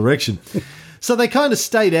in their direction. So they kind of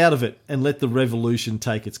stayed out of it and let the revolution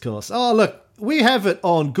take its course. Oh, look, we have it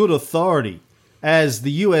on good authority as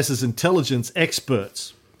the US's intelligence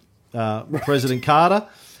experts, President Carter,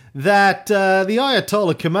 that the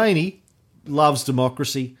Ayatollah Khomeini loves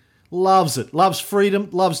democracy, loves it, loves freedom,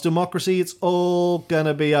 loves democracy. It's all going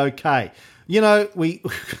to be okay. You know,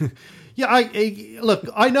 look,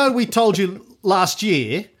 I know we told you last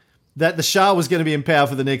year that the Shah was going to be in power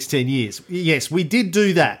for the next 10 years. Yes, we did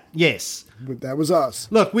do that. Yes. But that was us.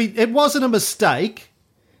 Look, it wasn't a mistake.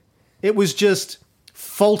 It was just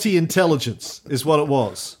faulty intelligence is what it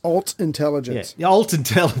was. Alt intelligence. Yeah, alt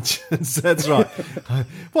intelligence. That's right. It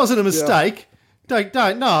wasn't a mistake.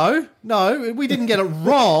 No, we didn't get it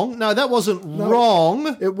wrong. No, that wasn't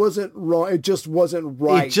wrong. It wasn't wrong. It just wasn't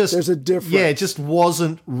right. There's a difference. Yeah, it just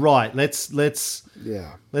wasn't right. Let's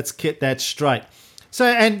get that straight.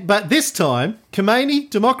 But this time, Khomeini,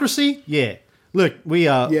 democracy, yeah. Look, we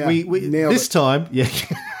are we this time, yeah.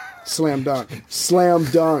 Slam dunk. Slam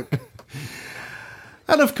dunk.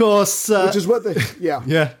 And of course, which is what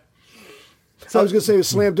yeah. So I was going to say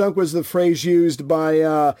slam dunk was the phrase used by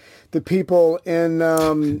the people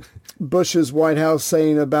in Bush's White House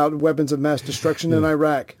saying about weapons of mass destruction in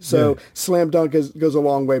Iraq. So slam dunk goes a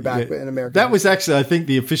long way back in America. That was actually, I think,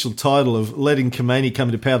 the official title of letting Khomeini come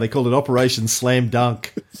into power. They called it Operation Slam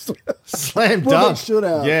Dunk. Slam well, Dunk. They should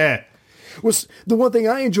have. Yeah. Was the one thing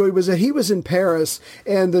I enjoyed was that he was in Paris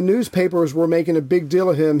and the newspapers were making a big deal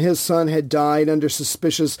of him. His son had died under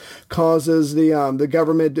suspicious causes. The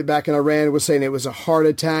government back in Iran was saying it was a heart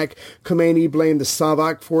attack. Khomeini blamed the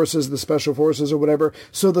Savak forces, the special forces or whatever.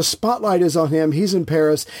 So the spotlight is on him. He's in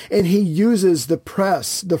Paris and he uses the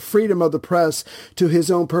press, the freedom of the press to his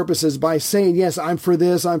own purposes by saying, yes, I'm for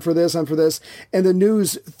this, I'm for this, I'm for this. And the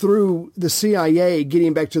news through the CIA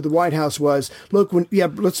getting back to the White House was, look,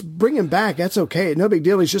 let's bring him back. That's okay. No big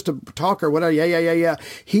deal. He's just a talker, whatever. Yeah.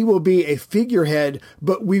 He will be a figurehead,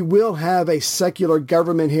 but we will have a secular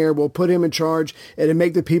government here. We'll put him in charge. It'll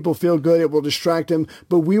make the people feel good. It will distract him,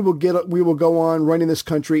 but we will go on running this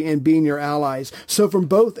country and being your allies. So from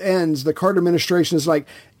both ends, the Carter administration is like,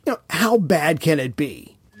 how bad can it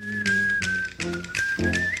be?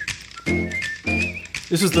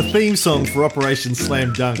 This is the theme song for Operation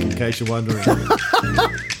Slam Dunk, in case you're wondering.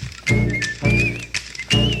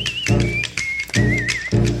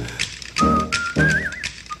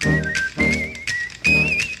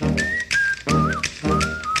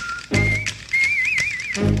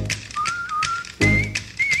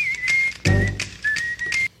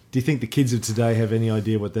 Do you think the kids of today have any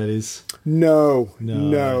idea what that is? No, they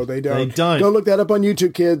don't. They don't. Go look that up on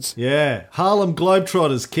YouTube, kids. Yeah. Harlem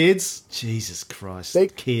Globetrotters, kids. Jesus Christ.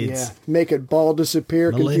 Kids. Yeah. Make it ball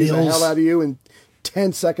disappear, confuse the hell out of you in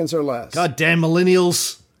 10 seconds or less. Goddamn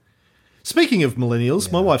millennials. Speaking of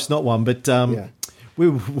millennials, my wife's not one, but we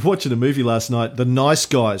were watching a movie last night, The Nice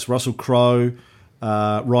Guys, Russell Crowe,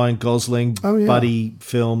 Ryan Gosling, buddy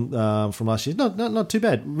film from last year. Not too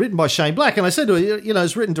bad. Written by Shane Black. And I said to her,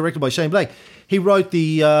 it's written, directed by Shane Black. He wrote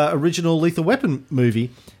the original Lethal Weapon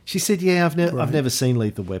movie. She said, yeah, I've never seen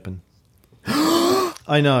Lethal Weapon.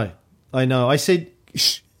 I know. I said...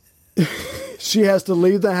 She has to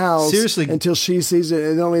leave the house seriously, until she sees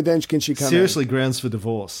it, and only then can she come seriously in. Grounds for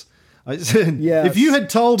divorce. I said, if you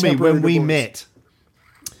had told me when we met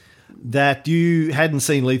that you hadn't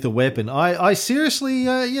seen Lethal Weapon, I seriously,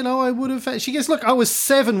 I would have... She goes, look, I was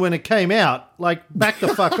 7 when it came out. Like, back the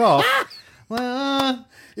fuck off. Well,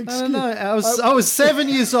 I don't know. I was 7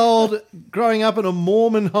 years old, growing up in a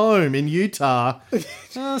Mormon home in Utah.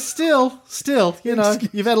 Still,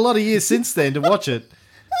 you've had a lot of years since then to watch it.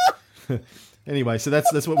 Anyway, so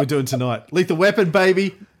that's what we're doing tonight. Lethal Weapon,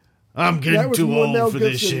 baby. I'm getting too old for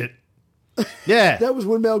this shit. Yeah. That was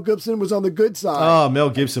when Mel Gibson was on the good side. Oh, Mel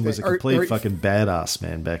Gibson was a complete fucking badass,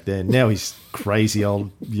 man, back then. Now he's crazy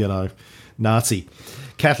old, Nazi.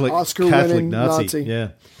 Catholic Nazi. Yeah.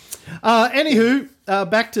 Anywho,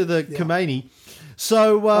 back to the Khomeini.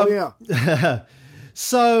 So,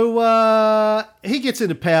 so he gets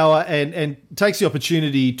into power and takes the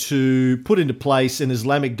opportunity to put into place an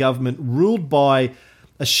Islamic government ruled by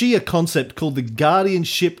a Shia concept called the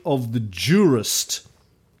guardianship of the jurist.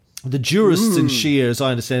 The jurists in Shia, as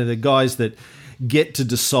I understand it, are guys that get to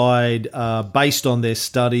decide, based on their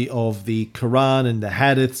study of the Quran and the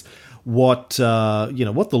Hadiths, what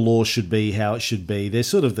the law should be, how it should be. They're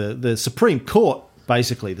sort of the Supreme Court,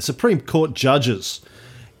 basically, the Supreme Court judges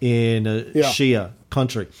in a Shia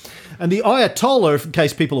country. And the Ayatollah, in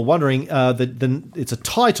case people are wondering, it's a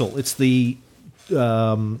title. It's the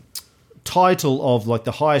title of like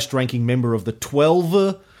the highest ranking member of the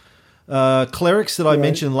 12 clerics that I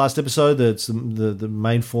mentioned in the last episode. That's the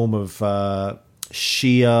main form of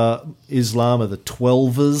Shia Islam, are the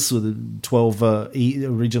 12ers, or the 12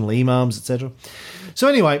 original imams, etc. So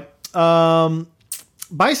anyway,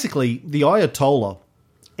 basically the Ayatollah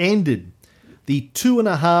ended the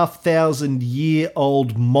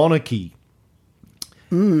 2,500-year-old monarchy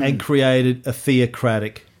and created a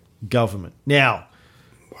theocratic government. Now,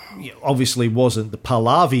 obviously wasn't the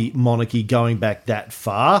Pahlavi monarchy going back that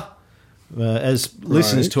far. As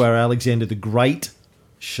listeners to our Alexander the Great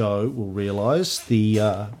show will realise,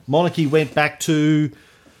 the monarchy went back to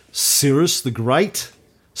Cyrus the Great.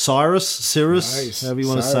 Cyrus, however you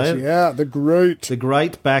want to say it. Yeah, the Great. The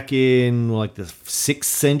Great, back in like the 6th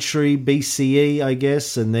century BCE, I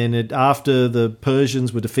guess. And then after the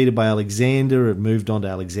Persians were defeated by Alexander, it moved on to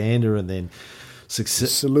Alexander and then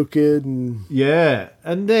Seleucid.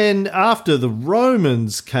 And then after the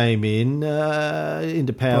Romans came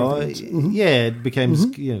into power, it became,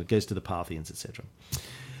 it goes to the Parthians, etc.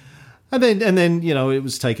 And then it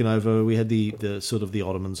was taken over. We had the sort of the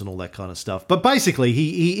Ottomans and all that kind of stuff. But basically,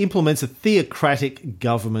 he implements a theocratic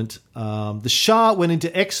government. The Shah went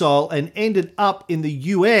into exile and ended up in the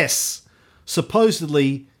US,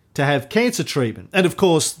 supposedly to have cancer treatment. And of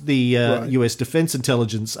course, the US Defense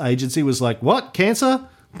Intelligence Agency was like, "What? Cancer?"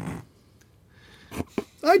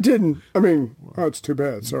 I didn't. I mean, it's too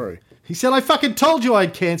bad. Sorry. He said, "I fucking told you I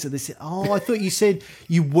had cancer." They said, "Oh, I thought you said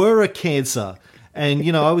you were a Cancer." And,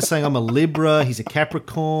 I was saying I'm a Libra, he's a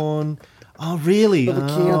Capricorn. Oh, really? I'm a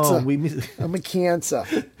Cancer. I'm a Cancer.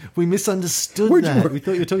 We misunderstood that. We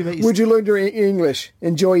thought you were talking about your... Where'd you learn your English?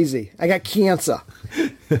 In Jersey. I got cancer.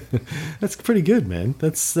 That's pretty good, man.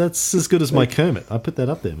 That's as good as my Kermit. I put that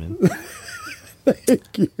up there, man.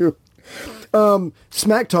 Thank you.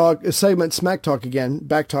 Smack Talk, segment Smack Talk again.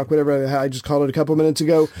 Back Talk, whatever I just called it a couple minutes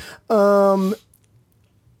ago.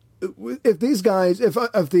 If these guys, if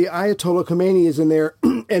the Ayatollah Khomeini is in there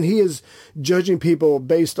and he is judging people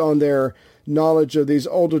based on their knowledge of these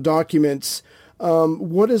older documents,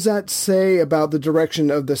 what does that say about the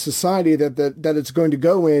direction of the society that it's going to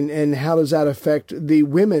go in, and how does that affect the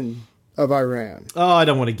women of Iran? Oh, I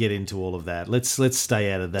don't want to get into all of that. Let's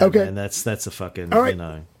stay out of that, man. That's a fucking, all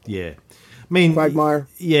right. Yeah. I mean, Quagmire.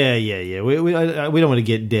 Yeah. We don't want to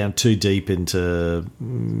get down too deep into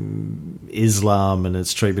Islam and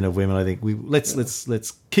its treatment of women. I think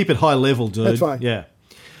let's keep it high level, dude. That's fine. Yeah.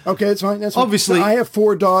 Okay, that's fine. That's fine. Obviously, so I have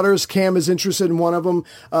 4 daughters. Cam is interested in one of them.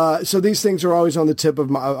 So these things are always on the tip of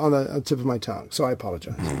my tongue. So I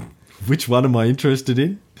apologize. Which one am I interested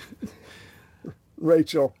in?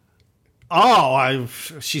 Rachel. Oh,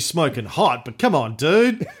 she's smoking hot, but come on,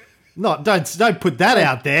 dude. Don't put that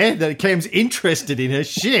out there that Cam's interested in her.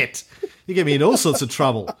 Shit. You get me in all sorts of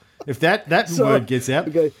trouble if that word gets out.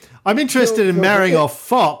 Okay. I'm interested in marrying off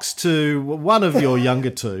Fox to one of your younger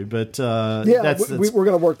two, but we're going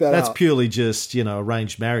to work that out. That's purely just,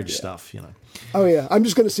 arranged marriage stuff, Oh, yeah. I'm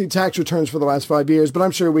just going to see tax returns for the last 5 years, but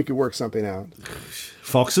I'm sure we could work something out.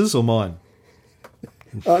 Fox's or mine?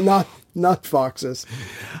 Not Fox's.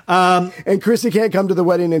 And Chrissy can't come to the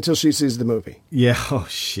wedding until she sees the movie. Yeah. Oh,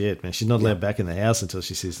 shit, man. She's not allowed back in the house until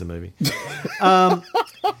she sees the movie.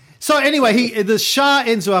 So anyway, the Shah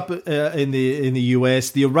ends up in the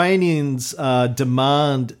US. The Iranians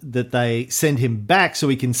demand that they send him back so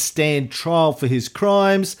he can stand trial for his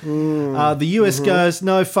crimes. The US goes,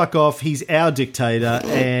 "No, fuck off. He's our dictator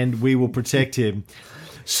and we will protect him."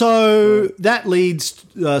 So that leads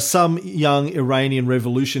some young Iranian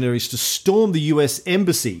revolutionaries to storm the US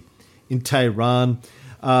embassy in Tehran,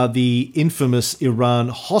 the infamous Iran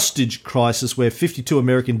hostage crisis, where 52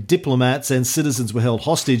 American diplomats and citizens were held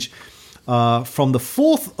hostage from the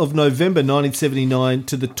 4th of November 1979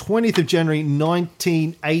 to the 20th of January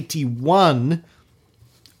 1981.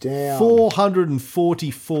 Damn.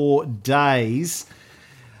 444 days.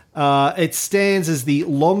 It stands as the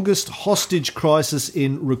longest hostage crisis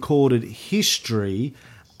in recorded history,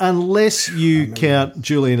 unless you count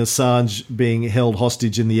Julian Assange being held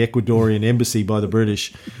hostage in the Ecuadorian embassy by the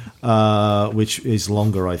British, which is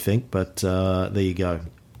longer, I think, but there you go.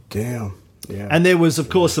 Damn. Yeah. And there was, of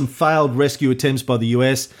course, some failed rescue attempts by the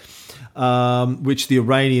US. which the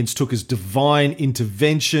Iranians took as divine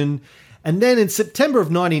intervention. And then in September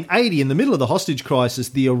of 1980, in the middle of the hostage crisis,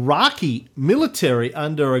 the Iraqi military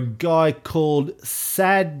under a guy called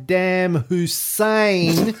Saddam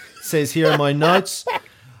Hussein, says here in my notes,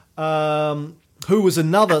 who was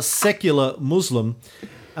another secular Muslim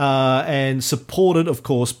and supported, of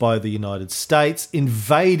course, by the United States,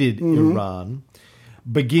 invaded Iran,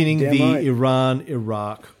 beginning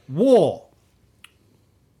Iran-Iraq War.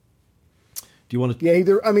 Do you want to? Yeah,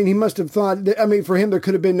 he must have thought, for him, there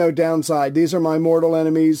could have been no downside. These are my mortal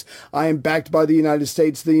enemies. I am backed by the United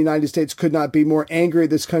States. The United States could not be more angry at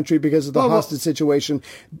this country because of the hostage situation.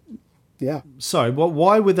 Yeah. Sorry,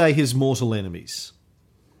 why were they his mortal enemies?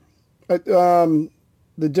 The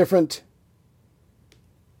different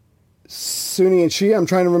Sunni and Shia, I'm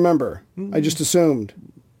trying to remember. I just assumed.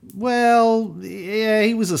 Well, yeah,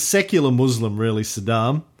 he was a secular Muslim, really,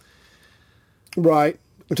 Saddam. Right.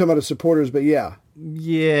 I'm talking about his supporters, but yeah.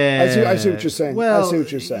 Yeah. I see what you're saying. Well, I see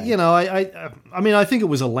what you're saying. I think it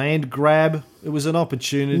was a land grab. It was an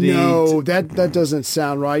opportunity. No, that doesn't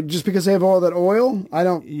sound right. Just because they have all that oil?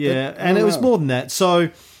 It was more than that. So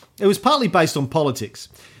it was partly based on politics.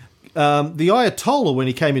 The Ayatollah, when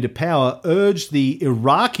he came into power, urged the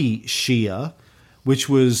Iraqi Shia, which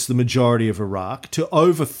was the majority of Iraq, to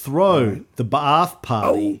overthrow the Ba'ath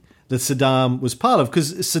Party that Saddam was part of,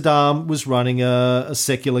 because Saddam was running a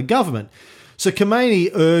secular government. So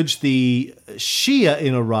Khomeini urged the Shia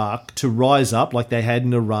in Iraq to rise up like they had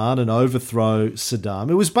in Iran and overthrow Saddam.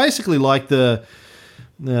 It was basically like the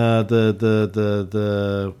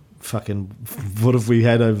fucking, what have we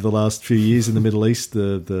had over the last few years in the Middle East?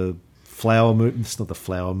 The flower movement. It's not the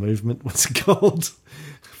flower movement. What's it called?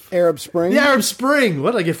 Arab Spring? The Arab Spring.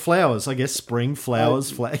 What did I get? Flowers. I guess spring,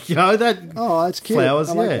 flowers, that. Oh, that's cute. Flowers,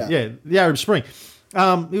 I like that. Yeah. The Arab Spring.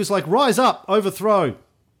 He was like, rise up, overthrow.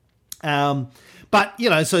 But,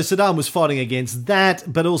 so Saddam was fighting against that,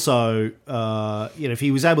 but also, if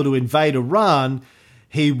he was able to invade Iran,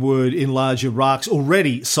 he would enlarge Iraq's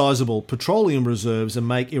already sizable petroleum reserves and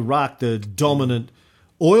make Iraq the dominant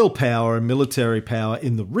oil power and military power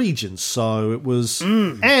in the region. So it was...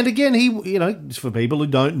 And again, he, for people who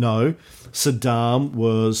don't know, Saddam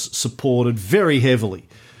was supported very heavily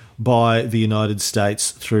by the United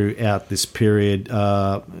States throughout this period.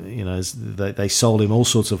 They sold him all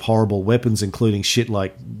sorts of horrible weapons, including shit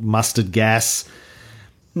like mustard gas.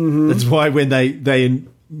 Mm-hmm. That's why when they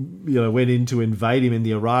went in to invade him in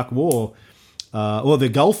the Iraq War, or the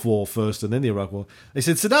Gulf War first and then the Iraq War, they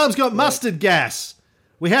said, Saddam's got mustard gas.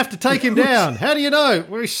 We have to take him down. How do you know?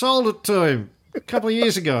 We sold it to him a couple of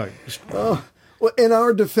years ago. Well, in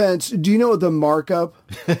our defense, do you know what the markup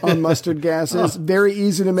on mustard gas is? Very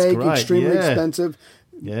easy to make, extremely expensive.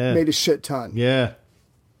 Yeah. Made a shit ton. Yeah.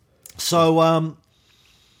 So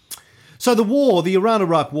the war, the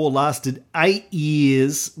Iran-Iraq War, lasted 8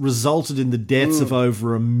 years, resulted in the deaths of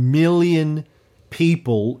over 1 million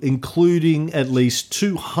people, including at least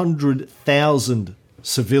 200,000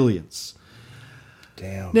 civilians.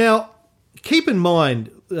 Damn. Now, keep in mind,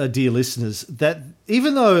 dear listeners, that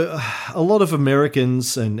even though a lot of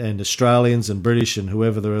Americans and Australians and British and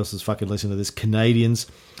whoever else is fucking listening to this, Canadians,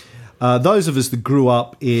 those of us that grew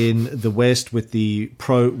up in the West with the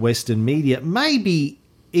pro-Western media may be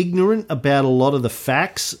ignorant about a lot of the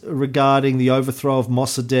facts regarding the overthrow of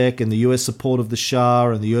Mossadegh and the US support of the Shah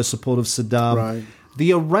and the US support of Saddam. Right.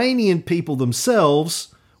 The Iranian people themselves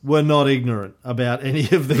were not ignorant about any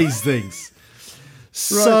of these things.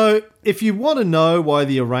 So if you want to know why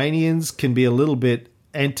the Iranians can be a little bit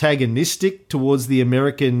antagonistic towards the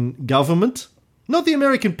American government, not the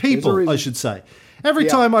American people, I should say. Every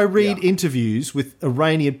time I read interviews with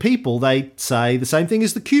Iranian people, they say the same thing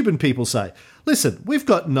as the Cuban people say. Listen, we've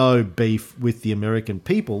got no beef with the American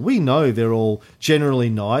people. We know they're all generally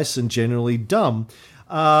nice and generally dumb.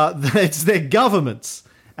 It's their governments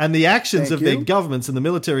and the actions of their governments and the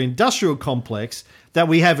military-industrial complex that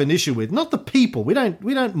we have an issue with, not the people. We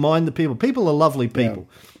don't mind the people. People are lovely people.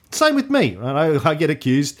 Yeah. Same with me. Right? I get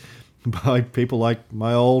accused by people like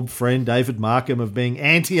my old friend David Markham of being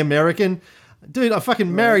anti-American. Dude, I'm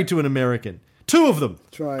fucking married to an American. 2 of them,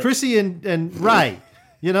 Chrissy and Ray.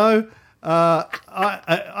 I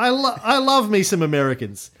love me some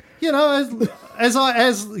Americans. They're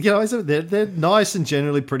nice and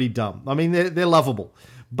generally pretty dumb. I mean, they're lovable,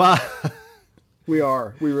 but. We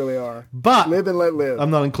really are. But live and let live.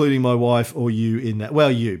 I'm not including my wife or you in that.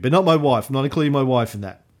 Well, you, but not my wife. I'm not including my wife in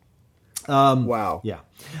that. Wow. Yeah.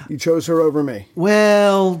 You chose her over me.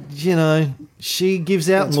 Well, she gives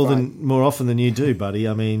out more often than you do, buddy.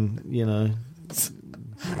 I mean,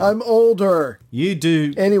 I'm older. You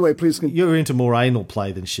do. Anyway, please continue. You're into more anal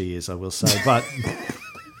play than she is, I will say. But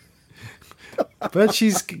but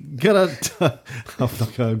she's got a... I'm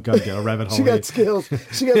not going to go down a rabbit hole. She got skills.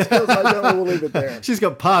 She got skills. I know we'll leave it there. She's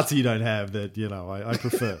got parts you don't have that, I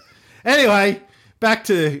prefer. Anyway, back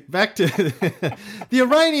to the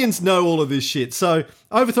Iranians know all of this shit. So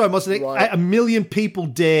overthrow Mossadegh, Right. 1 million people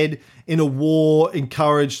dead in a war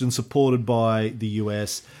encouraged and supported by the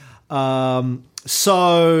US.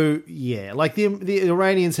 So yeah, like the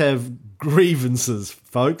Iranians have grievances,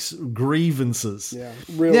 folks, grievances. Yeah,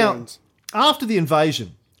 real now, ones. After the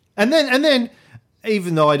invasion, and then,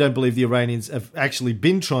 even though I don't believe the Iranians have actually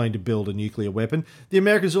been trying to build a nuclear weapon, the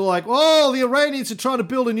Americans are like, oh, the Iranians are trying to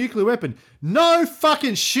build a nuclear weapon. No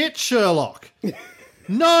fucking shit, Sherlock.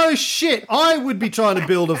 No shit. I would be trying to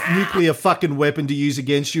build a nuclear fucking weapon to use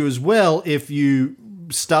against you as well if you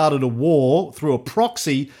started a war through a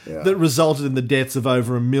proxy that resulted in the deaths of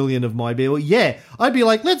over 1 million of my people. Yeah, I'd be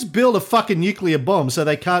like, let's build a fucking nuclear bomb so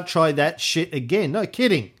they can't try that shit again. No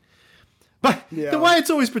kidding. But the way it's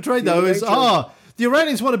always portrayed, though, is, the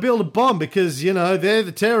Iranians want to build a bomb because, they're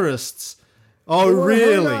the terrorists. Oh,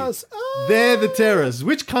 really? They're the terrorists.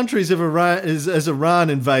 Which countries has Iran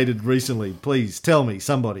invaded recently? Please tell me,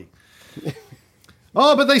 somebody.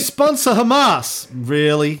 Oh, but they sponsor Hamas.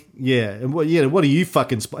 Really? Yeah. And what do you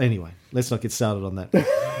fucking... Anyway, let's not get started on that.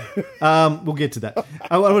 We'll get to that.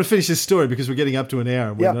 I want to finish this story because we're getting up to an hour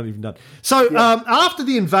and we're not even done. So after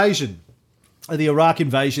the invasion... the Iraq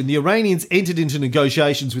invasion, the Iranians entered into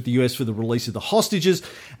negotiations with the US for the release of the hostages,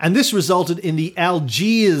 and this resulted in the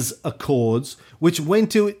Algiers Accords, which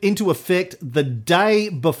went into effect the day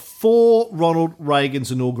before Ronald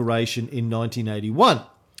Reagan's inauguration in 1981.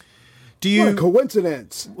 What a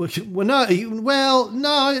coincidence. Well,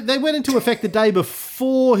 no, they went into effect the day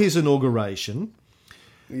before his inauguration.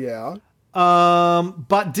 Yeah.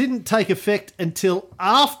 But didn't take effect until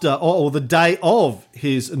after, or the day of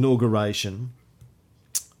his inauguration.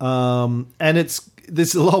 And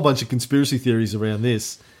there's a whole bunch of conspiracy theories around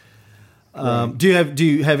this. Do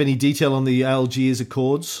you have any detail on the Algiers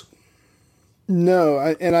Accords? No,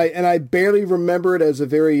 I barely remember it as a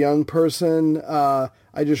very young person.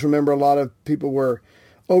 I just remember a lot of people were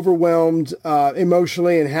overwhelmed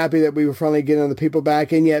emotionally and happy that we were finally getting the people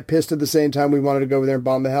back, and yet pissed at the same time. We wanted to go over there and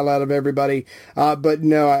bomb the hell out of everybody. But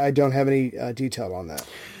no, I don't have any detail on that.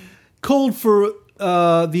 Called for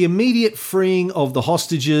the immediate freeing of the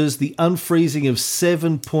hostages, the unfreezing of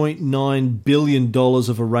 $7.9 billion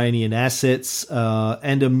of Iranian assets,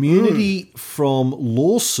 and immunity from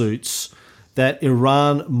lawsuits that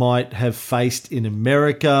Iran might have faced in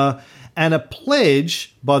America, and a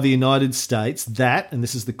pledge by the United States that, and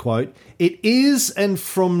this is the quote, it is and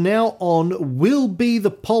from now on will be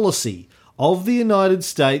the policy of the United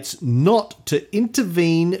States not to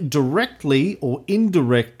intervene directly or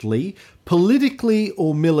indirectly, politically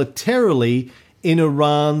or militarily in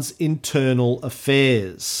Iran's internal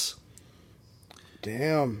affairs.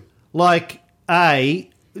 Damn. Like,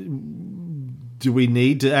 do we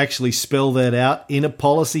need to actually spell that out in a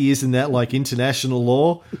policy? Isn't that like international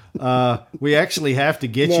law? We actually have to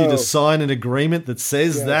get you to sign an agreement that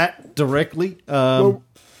says that directly. Well,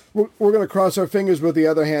 we're going to cross our fingers with the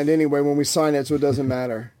other hand anyway when we sign it, so it doesn't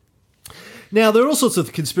matter. Now, there are all sorts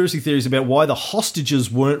of conspiracy theories about why the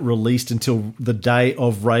hostages weren't released until the day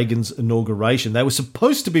of Reagan's inauguration. They were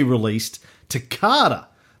supposed to be released to Carter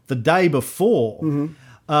the day before. Mm-hmm.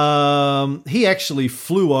 He actually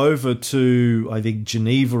flew over to, I think,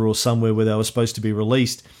 Geneva or somewhere where they were supposed to be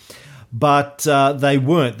released, but they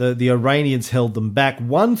weren't. The Iranians held them back.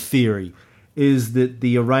 One theory is that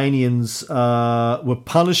the Iranians were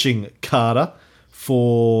punishing Carter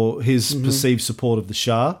for his perceived support of the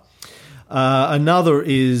Shah. Another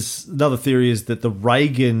theory is that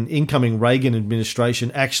the incoming Reagan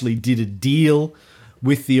administration actually did a deal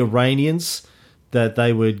with the Iranians that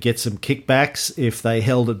they would get some kickbacks if they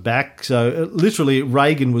held it back. So literally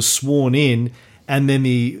Reagan was sworn in and then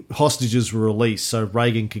the hostages were released so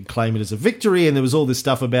Reagan could claim it as a victory. And there was all this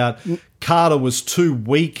stuff about Carter was too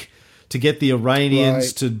weak to get the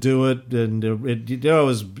Iranians to do it. And it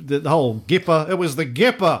was the whole Gipper. It was the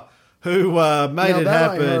Gipper who made it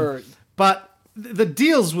happen. But the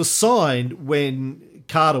deals were signed when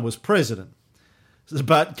Carter was president.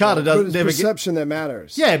 But Carter doesn't never perception that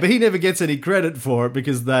matters. Yeah, but he never gets any credit for it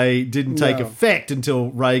because they didn't take effect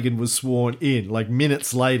until Reagan was sworn in, like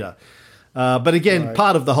minutes later. But again,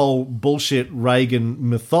 part of the whole bullshit Reagan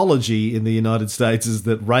mythology in the United States is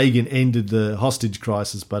that Reagan ended the hostage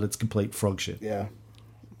crisis, but it's complete frog shit. Yeah.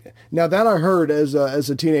 Now that I heard as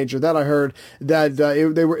a teenager, that I heard that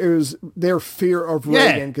it was their fear of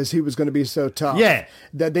Reagan because he was going to be so tough. Yeah,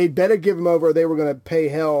 that they'd better give him over. Or they were going to pay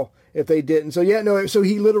hell if they didn't. So so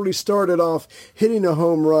he literally started off hitting a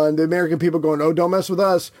home run. The American people going, "Oh, don't mess with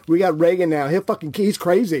us. We got Reagan now. He's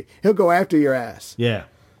crazy. He'll go after your ass." Yeah.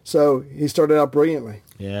 So he started out brilliantly.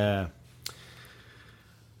 Yeah.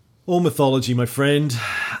 All mythology, my friend.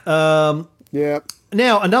 Yeah.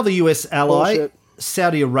 Now, another U.S. ally, Bullshit.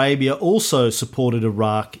 Saudi Arabia, also supported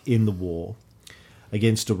Iraq in the war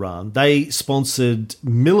against Iran. They sponsored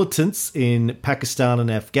militants in Pakistan and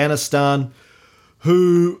Afghanistan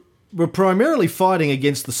who were primarily fighting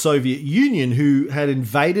against the Soviet Union, who had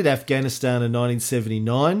invaded Afghanistan in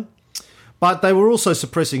 1979. But they were also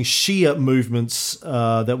suppressing Shia movements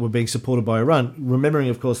that were being supported by Iran. Remembering,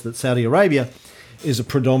 of course, that Saudi Arabia is a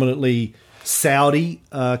predominantly Saudi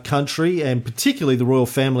country, and particularly the royal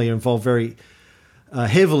family are involved very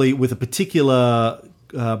heavily with a particular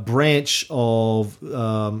branch of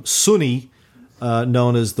Sunni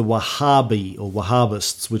known as the Wahhabi or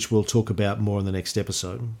Wahhabists, which we'll talk about more in the next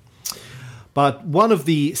episode. But one of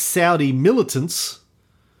the Saudi militants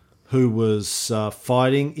who was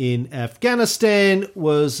fighting in Afghanistan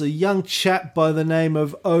was a young chap by the name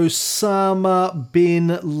of Osama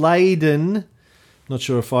bin Laden. Not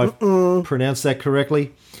sure if I pronounced that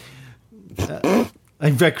correctly.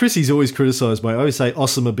 In fact, Chrissy's always criticised me. I always say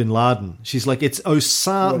Osama bin Laden. She's like, it's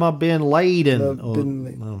Osama bin Laden. Bin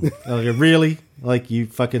Laden. Like, really? Like, you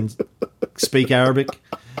fucking speak Arabic?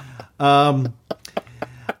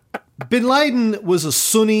 Bin Laden was a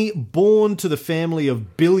Sunni born to the family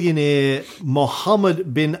of billionaire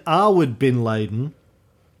Mohammed bin Awad bin Laden,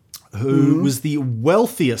 who was the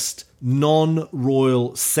wealthiest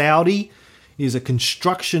non-royal Saudi. He's a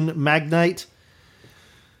construction magnate.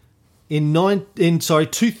 In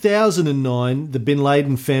 2009, the bin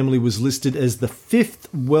Laden family was listed as the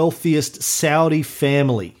fifth wealthiest Saudi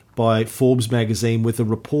family by Forbes magazine with a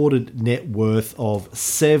reported net worth of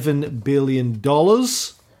 $7 billion.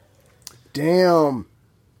 Damn.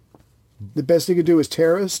 The best he could do is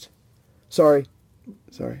terrorist? Sorry.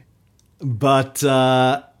 But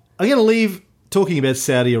I'm going to leave talking about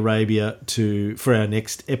Saudi Arabia for our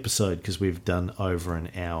next episode because we've done over an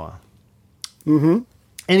hour. Mm-hmm.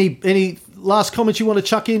 Any last comments you want to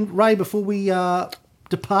chuck in, Ray, before we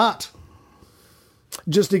depart?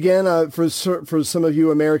 Just again, for some of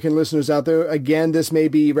you American listeners out there, again, this may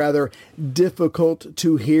be rather difficult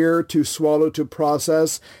to hear, to swallow, to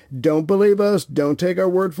process. Don't believe us. Don't take our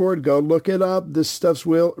word for it. Go look it up. This stuff's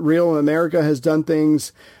real. America has done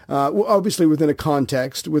things, obviously within a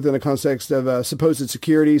context of supposed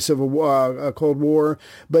security, civil war, Cold War.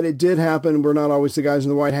 But it did happen. We're not always the guys in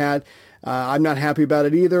the white hat. I'm not happy about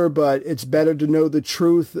it either, but it's better to know the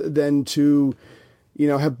truth than to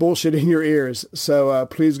have bullshit in your ears. So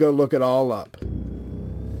please go look it all up.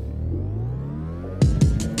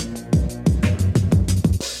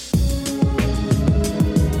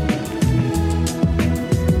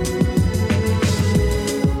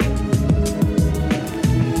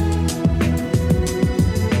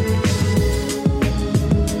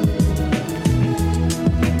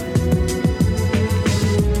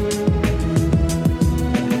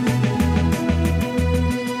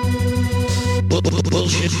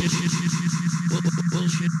 Bullshit.